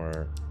little bit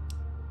more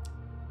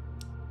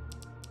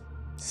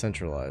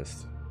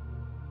centralized.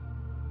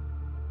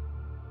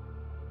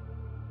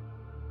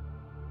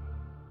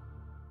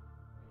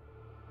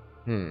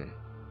 Alright,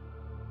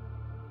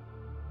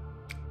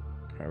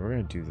 we're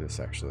gonna do this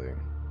actually.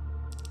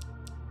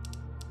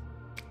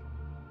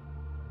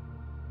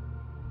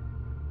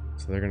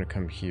 So they're gonna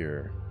come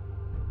here.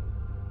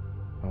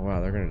 Oh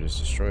wow, they're gonna just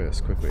destroy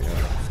us quickly,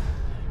 huh?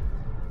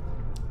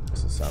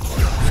 This is sound like...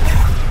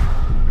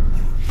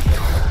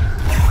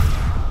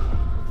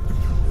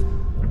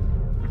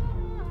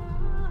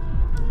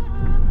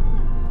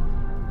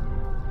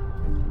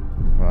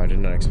 Wow, I did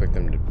not expect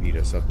them to beat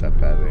us up that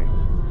badly.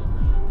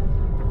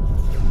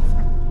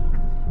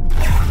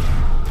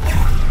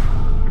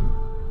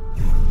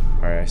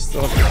 Alright, I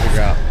still have to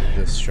figure out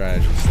this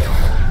strategy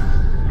stuff.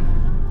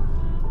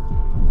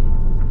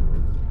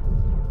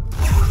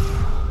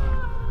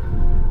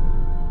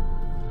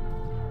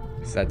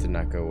 That did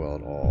not go well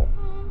at all.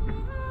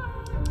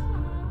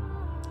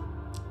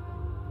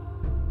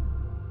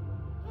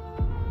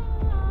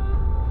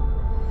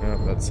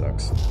 Oh, that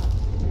sucks.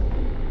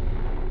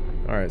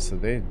 Alright, so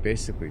they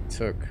basically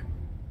took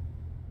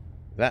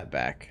that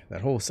back. That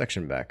whole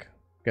section back.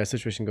 Got a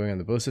situation going on in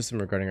the bow system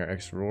regarding our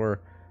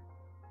ex-Roar.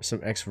 Some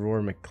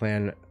ex-Roar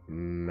McClan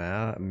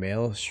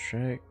male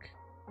strike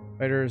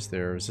fighters.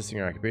 They're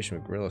resisting our occupation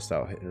with guerrilla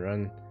style hit and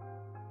run.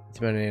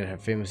 Demanding have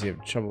famously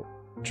have trouble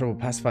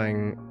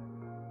pacifying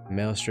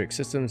male strike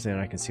systems, and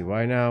I can see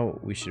why now.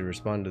 We should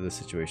respond to the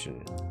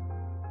situation.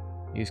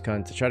 Use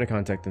to try to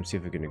contact them, see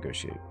if we can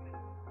negotiate.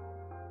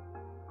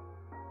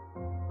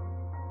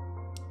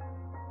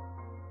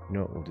 You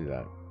know what, we'll do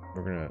that.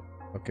 We're gonna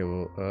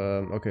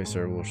okay,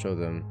 sir, we'll show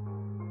them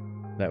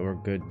that we're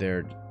good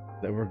there,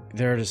 that we're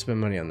there to spend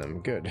money on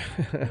them. Good.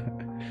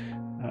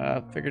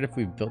 Figured if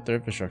we built their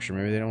infrastructure,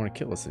 maybe they don't want to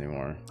kill us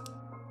anymore.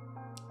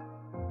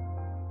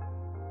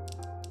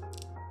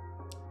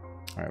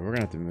 Alright, we're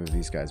gonna have to move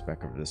these guys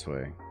back over this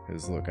way.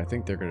 Because look, I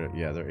think they're gonna,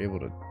 yeah, they're able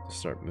to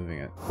start moving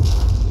it.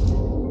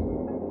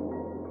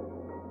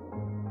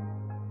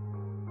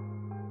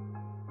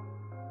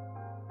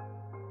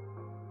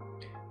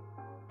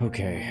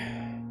 Okay.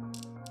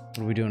 What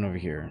are we doing over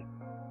here?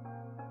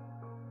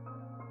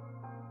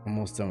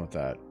 Almost done with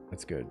that.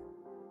 That's good.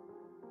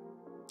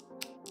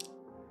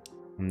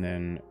 And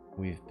then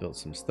we've built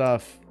some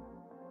stuff.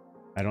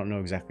 I don't know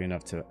exactly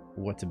enough to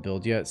what to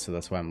build yet, so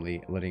that's why I'm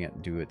letting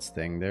it do its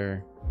thing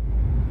there.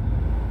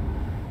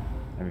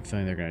 I have a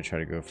feeling they're going to try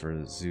to go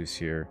for Zeus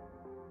here.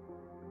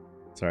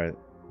 Sorry,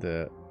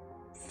 the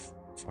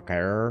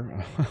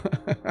fucker.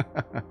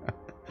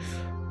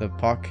 The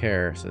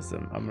Pock-Hair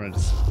system. I'm going to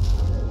just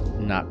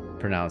not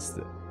pronounce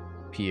the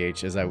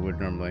PH as I would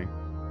normally.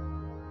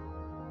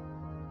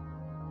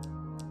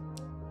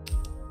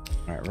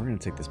 Alright, we're going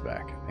to take this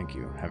back. Thank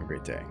you. Have a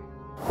great day.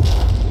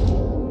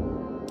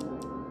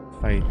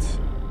 Fight.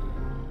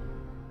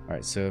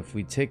 Alright, so if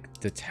we take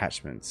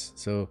detachments,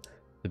 so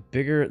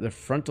the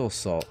frontal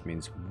assault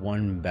means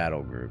one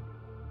battle group.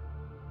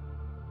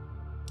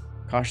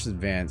 Cautious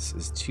advance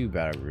is 2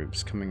 battle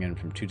groups coming in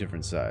from 2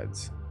 different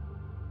sides.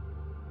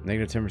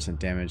 Negative 10%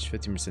 damage,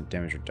 15%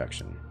 damage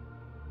reduction.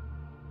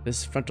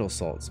 This frontal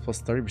assault is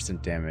plus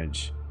 30%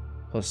 damage,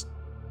 plus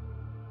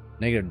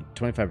negative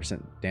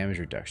 25% damage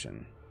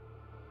reduction.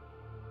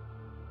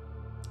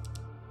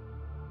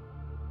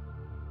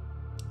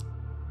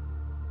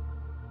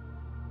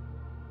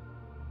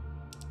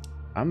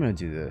 I'm gonna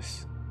do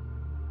this.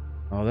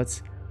 Oh,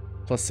 that's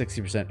plus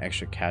 60%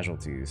 extra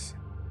casualties.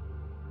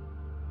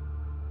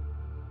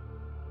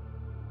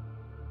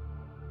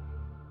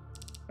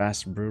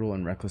 Fast, brutal,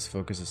 and reckless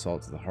focus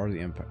assault to the heart of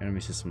the enemy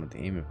system with the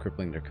aim of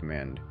crippling their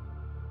command.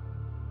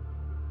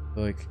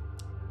 Like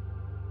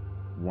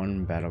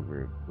one battle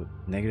group with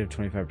negative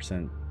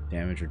 25%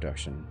 damage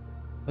reduction.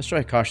 Let's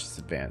try cautious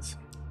advance.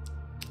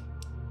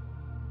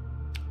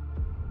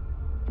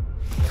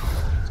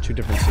 It's 2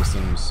 different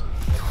systems.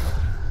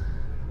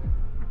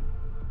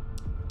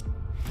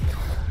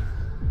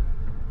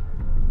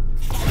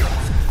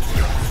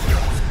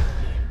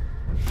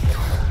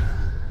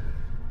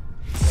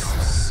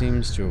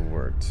 Seems to have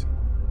worked.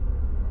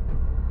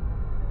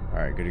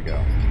 Alright, good to go.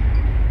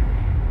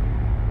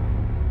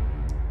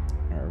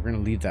 Alright, we're gonna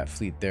leave that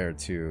fleet there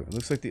too. It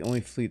looks like the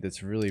only fleet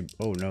that's really...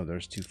 Oh no,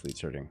 there's 2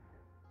 fleets hurting.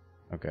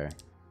 Okay.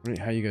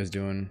 How you guys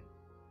doing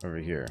over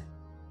here?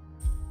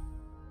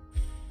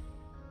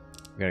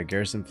 We got a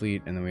garrison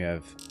fleet, and then we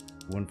have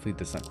 1 fleet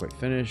that's not quite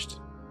finished.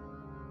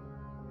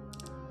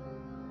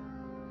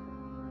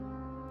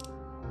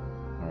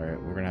 Alright,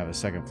 we're gonna have a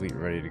 2nd fleet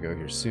ready to go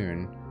here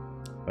soon.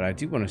 But I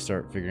do want to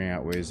start figuring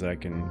out ways that I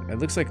can... It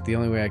looks like the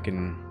only way I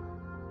can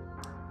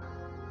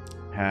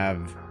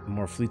have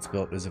more fleets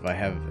built is if I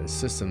have a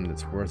system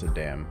that's worth a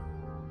damn.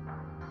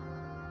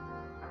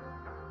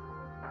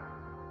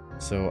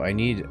 So I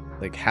need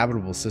like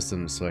habitable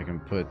systems so I can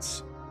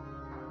put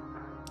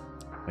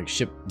like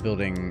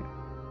shipbuilding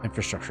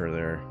infrastructure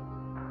there.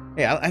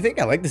 Hey, I think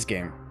I like this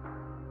game.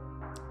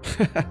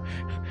 I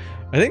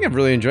think I'm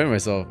really enjoying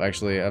myself,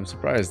 actually. I'm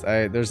surprised.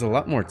 There's a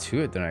lot more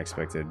to it than I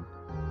expected.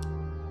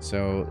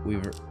 So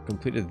we've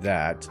completed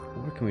that.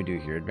 What can we do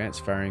here?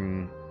 Advanced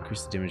firing,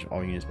 increase the damage of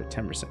all units by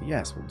 10%.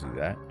 Yes, we'll do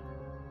that.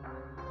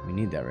 We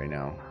need that right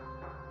now.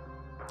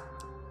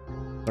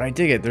 But I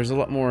dig it. There's a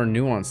lot more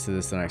nuance to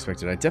this than I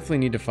expected. I definitely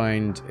need to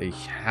find a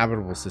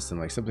habitable system,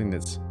 like something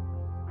that's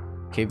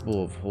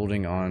capable of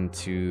holding on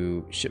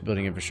to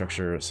shipbuilding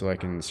infrastructure so I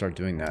can start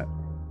doing that.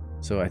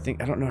 So I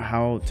don't know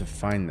how to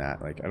find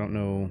that. Like, I don't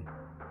know.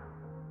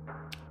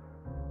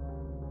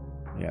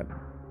 Yeah.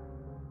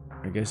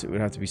 I guess it would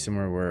have to be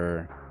somewhere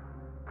where...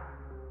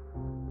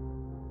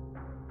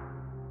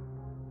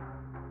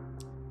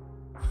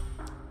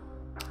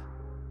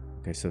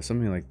 Okay, so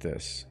something like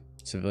this.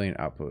 Civilian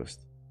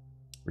outpost.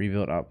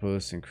 Rebuild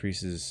outpost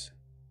increases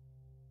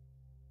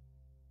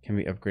can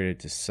be upgraded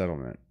to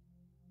settlement.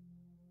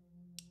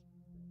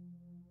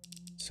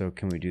 So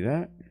can we do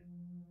that?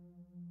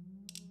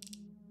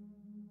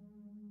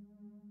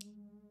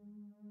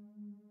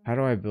 How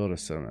do I build a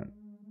settlement?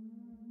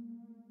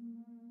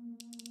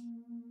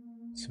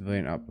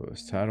 Civilian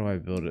outpost. How do I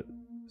build a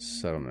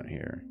settlement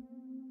here?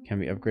 Can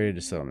be upgraded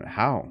to settlement.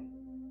 How?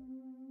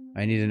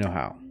 I need to know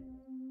how.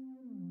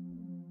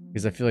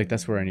 Because I feel like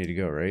that's where I need to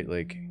go, right?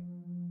 Like,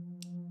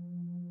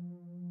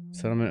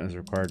 settlement is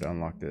required to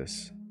unlock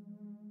this.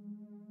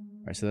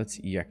 Alright, so that's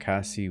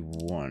Yakasi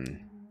 1.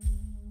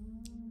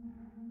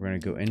 We're going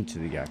to go into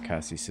the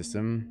Yakasi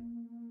system.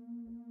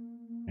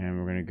 And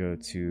we're going to go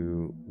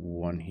to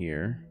 1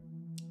 here.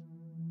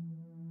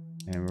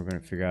 And we're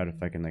going to figure out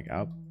if I can, like,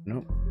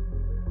 nope.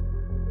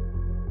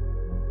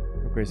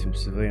 Upgrade some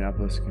civilian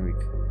outposts can be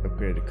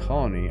upgraded to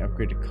colony.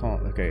 Upgrade to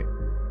colony. Okay.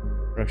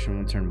 Production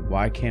 1 turn.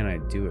 Why can't I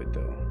do it,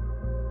 though?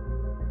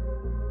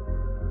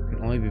 It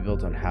can only be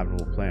built on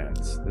habitable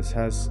planets. This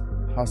has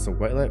hostile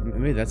white light.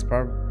 Maybe that's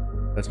probably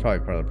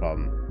part of the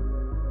problem.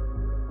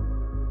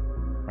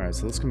 Alright,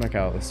 so let's come back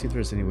out. Let's see if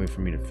there's any way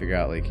for me to figure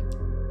out, like,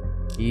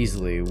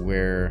 easily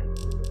where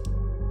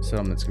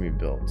settlements can be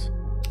built.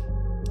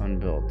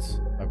 Unbuilt.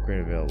 Upgrade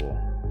available.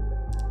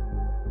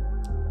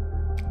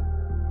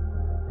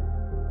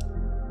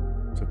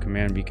 So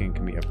command beacon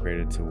can be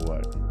upgraded to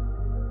what?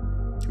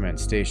 Command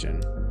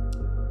station.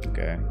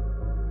 Okay.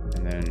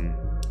 And then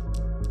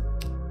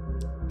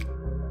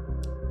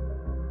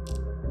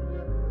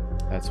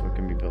that's what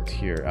can be built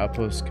here.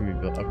 Outposts can be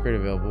built. Upgrade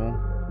available.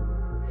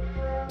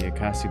 The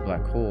Akasi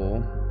black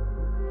hole.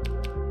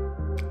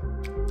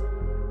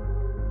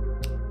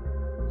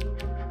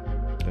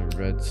 The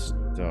red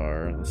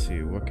star. Let's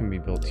see. What can be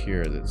built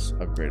here that's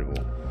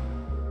upgradable?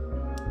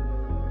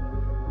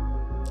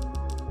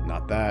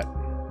 Not that.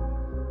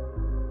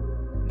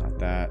 Not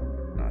that.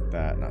 Not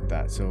that. Not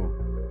that. So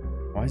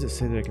why does it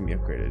say that it can be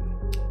upgraded?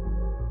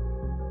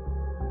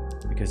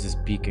 Because this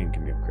beacon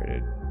can be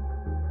upgraded.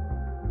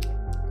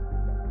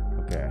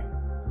 Okay.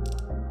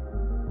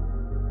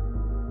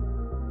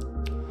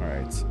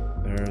 Alright.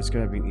 There's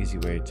gotta be an easy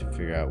way to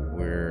figure out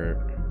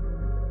where...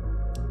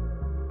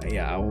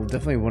 Yeah, I will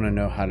definitely want to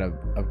know how to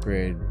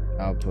upgrade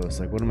outposts.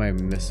 Like, what am I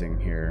missing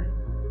here?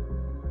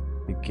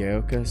 The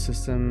Gaoka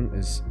system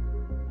is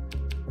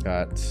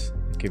got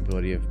the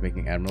capability of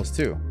making admirals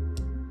too.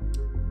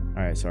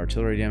 Alright, so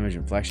artillery damage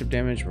and flagship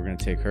damage. We're going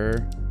to take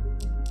her.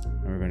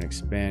 And we're going to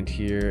expand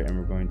here. And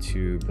we're going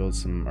to build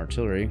some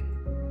artillery.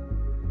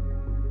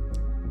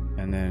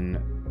 And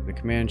then the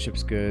command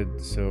ship's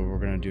good. So we're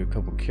going to do a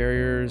couple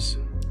carriers.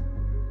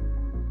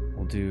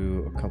 We'll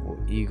do a couple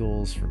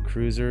eagles for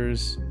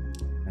cruisers.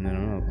 And then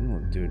I'm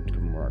gonna do a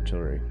couple more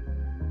artillery.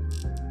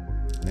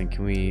 And then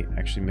can we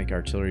actually make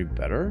artillery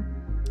better?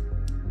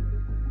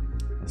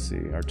 Let's see,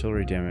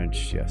 artillery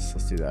damage. Yes,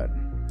 let's do that.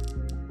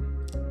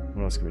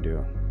 What else can we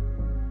do?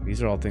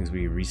 These are all things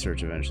we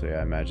research eventually,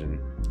 I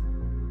imagine.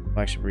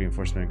 Flagship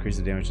reinforcement, increase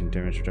the damage and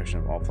damage reduction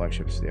of all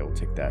flagships. Yeah, we'll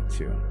take that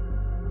too.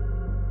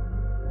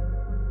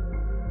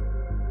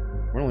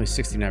 We're only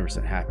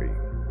 69% happy.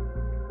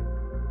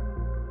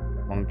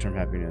 Long-term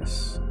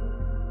happiness.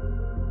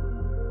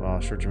 Well,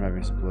 short-term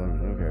happiness is below.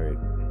 Okay,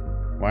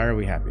 wait. Why are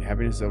we happy?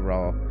 Happiness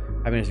overall.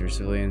 Happiness for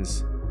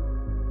civilians.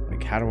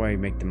 Like, how do I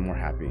make them more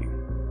happy?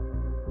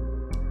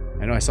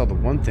 I know I saw the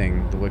one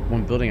thing, the like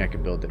one building I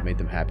could build that made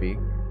them happy.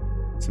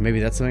 So maybe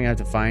that's something I have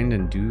to find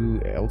and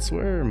do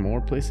elsewhere, more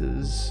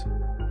places.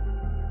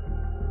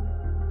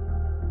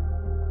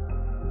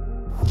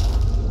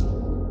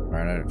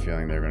 Alright, I had a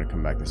feeling they're going to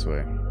come back this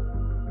way.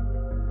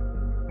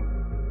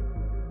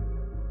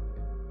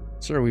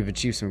 Sir, we've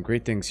achieved some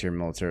great things here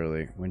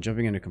militarily. When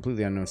jumping into a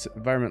completely unknown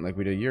environment like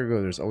we did a year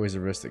ago, there's always a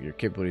risk that your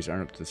capabilities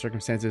aren't up to the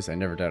circumstances. I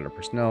never doubted our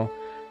personnel.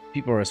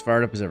 People are as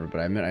fired up as ever,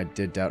 but I admit I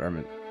did doubt our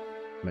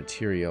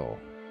material.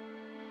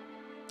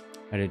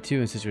 I did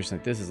too in situations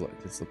like this.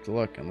 It's slipped to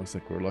luck, and looks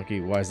like we're lucky.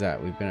 Why is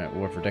that? We've been at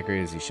war for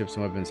decades. These ships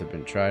and weapons have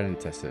been tried and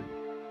tested.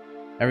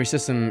 Every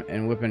system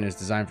and weapon is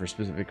designed for a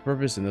specific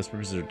purpose, and those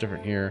purposes are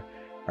different here.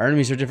 Our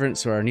enemies are different,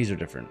 so our needs are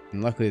different.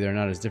 And luckily, they're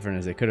not as different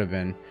as they could have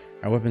been.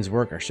 Our weapons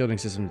work, our shielding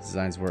systems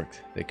designs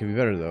worked. They could be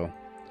better, though.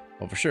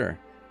 Well, for sure.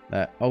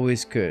 That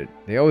always could.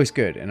 They always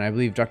could, and I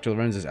believe Dr.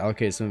 Lorenz has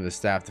allocated some of his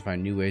staff to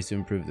find new ways to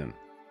improve them.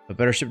 But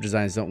better ship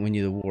designs don't win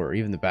you the war, or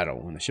even the battle.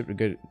 When the ship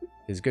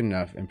is good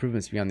enough,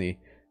 improvements beyond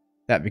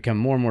that become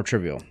more and more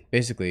trivial.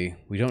 Basically,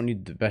 we don't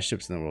need the best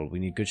ships in the world. We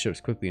need good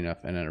ships quickly enough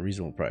and at a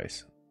reasonable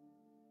price.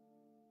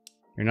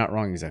 You're not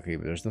wrong exactly,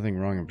 but there's nothing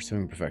wrong in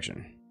pursuing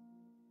perfection.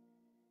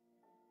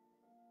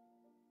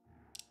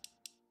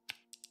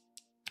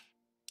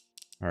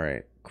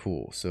 Alright,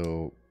 cool.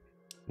 So,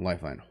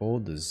 lifeline.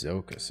 Hold the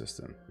Zoka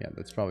system. Yeah,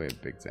 that's probably a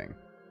big thing.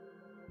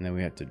 And then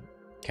we have to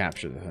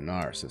capture the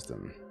Hanar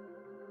system.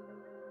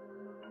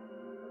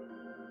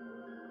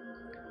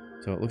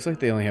 So it looks like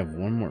they only have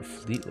one more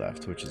fleet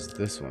left, which is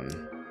this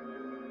one.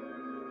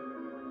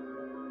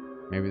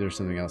 Maybe there's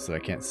something else that I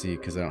can't see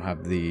because I don't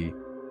have the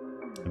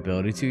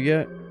ability to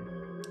yet.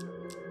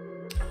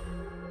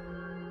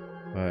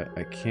 But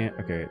I can't...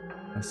 Okay,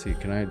 let's see.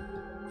 Can I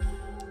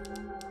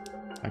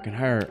I can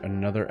hire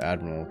another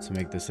admiral to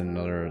make this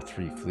another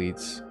 3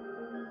 fleets.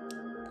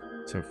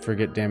 So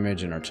frigate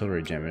damage and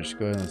artillery damage.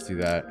 Go ahead and let's do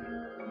that.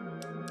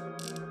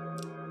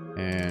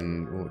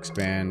 And we'll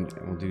expand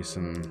and we'll do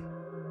some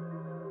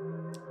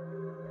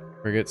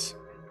frigates,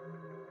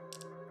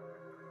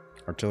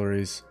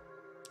 artilleries,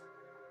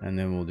 and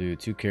then we'll do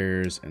 2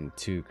 carriers and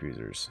 2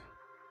 cruisers.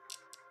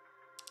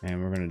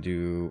 And we're gonna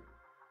do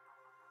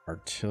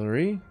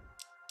artillery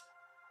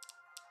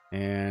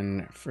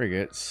and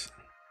frigates.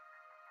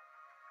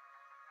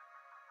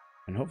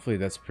 And hopefully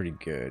that's pretty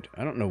good.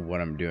 I don't know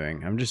what I'm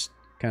doing. I'm just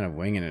kind of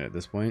winging it at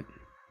this point.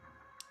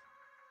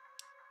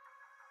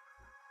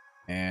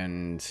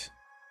 And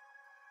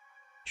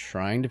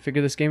trying to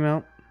figure this game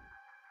out.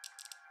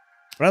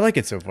 But I like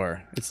it so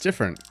far. It's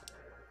different.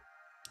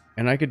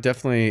 And I could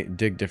definitely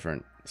dig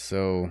different.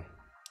 So,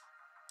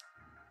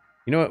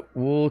 you know what?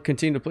 We'll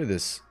continue to play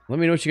this. Let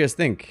me know what you guys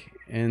think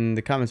in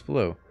the comments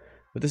below.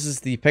 But this is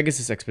the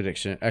Pegasus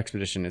Expedition.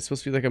 It's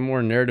supposed to be like a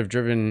more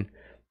narrative-driven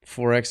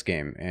 4X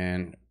game.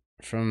 And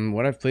from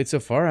what I've played so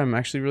far, I'm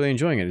actually really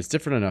enjoying it. It's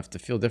different enough to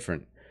feel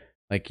different.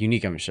 Like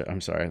unique, I'm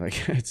sorry.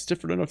 Like, it's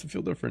different enough to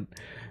feel different.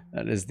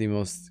 That is the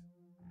most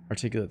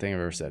articulate thing I've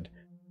ever said.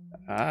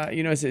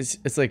 You know,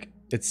 it's like,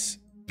 it's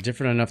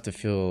different enough to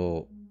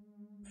feel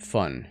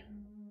fun.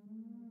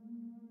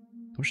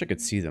 I wish I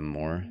could see them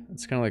more.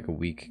 It's kind of like a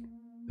weak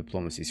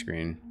diplomacy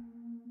screen.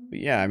 But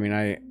yeah, I mean,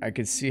 I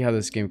could see how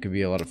this game could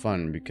be a lot of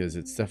fun because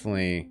it's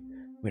definitely...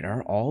 Wait,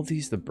 are all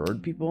these the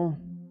bird people?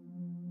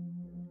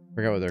 I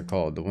forgot what they're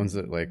called. The ones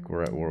that, like,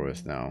 we're at war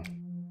with now.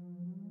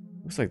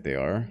 Looks like they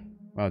are.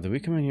 Wow, did we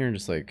come in here and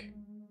just, like...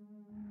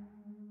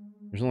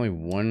 There's only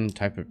one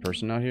type of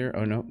person out here?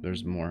 Oh, no,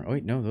 there's more. Oh,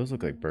 wait, no, those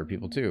look like bird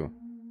people, too.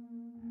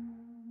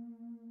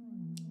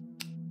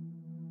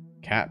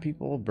 Cat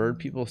people? Bird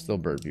people? Still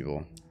bird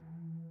people.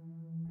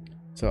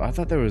 So I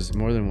thought there was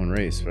more than one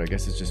race, but I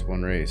guess it's just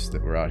one race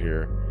that we're out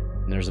here.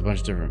 And there's a bunch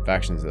of different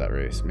factions of that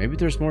race. Maybe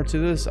there's more to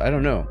this? I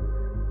don't know.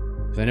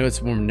 Because I know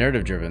it's more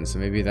narrative driven, so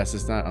maybe that's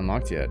just not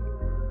unlocked yet.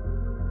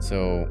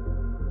 So...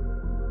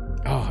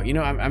 Oh, you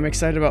know, I'm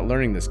excited about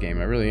learning this game.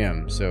 I really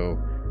am. So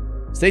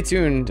stay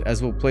tuned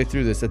as we'll play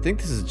through this. I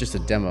think this is just a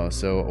demo,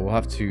 so we'll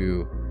have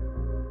to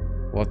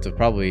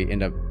probably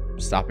end up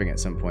stopping at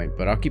some point.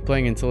 But I'll keep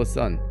playing until it's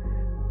done.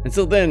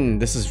 Until then,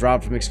 this is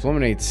Rob from eXplore.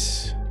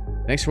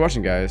 Thanks for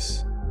watching,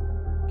 guys.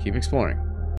 Keep exploring.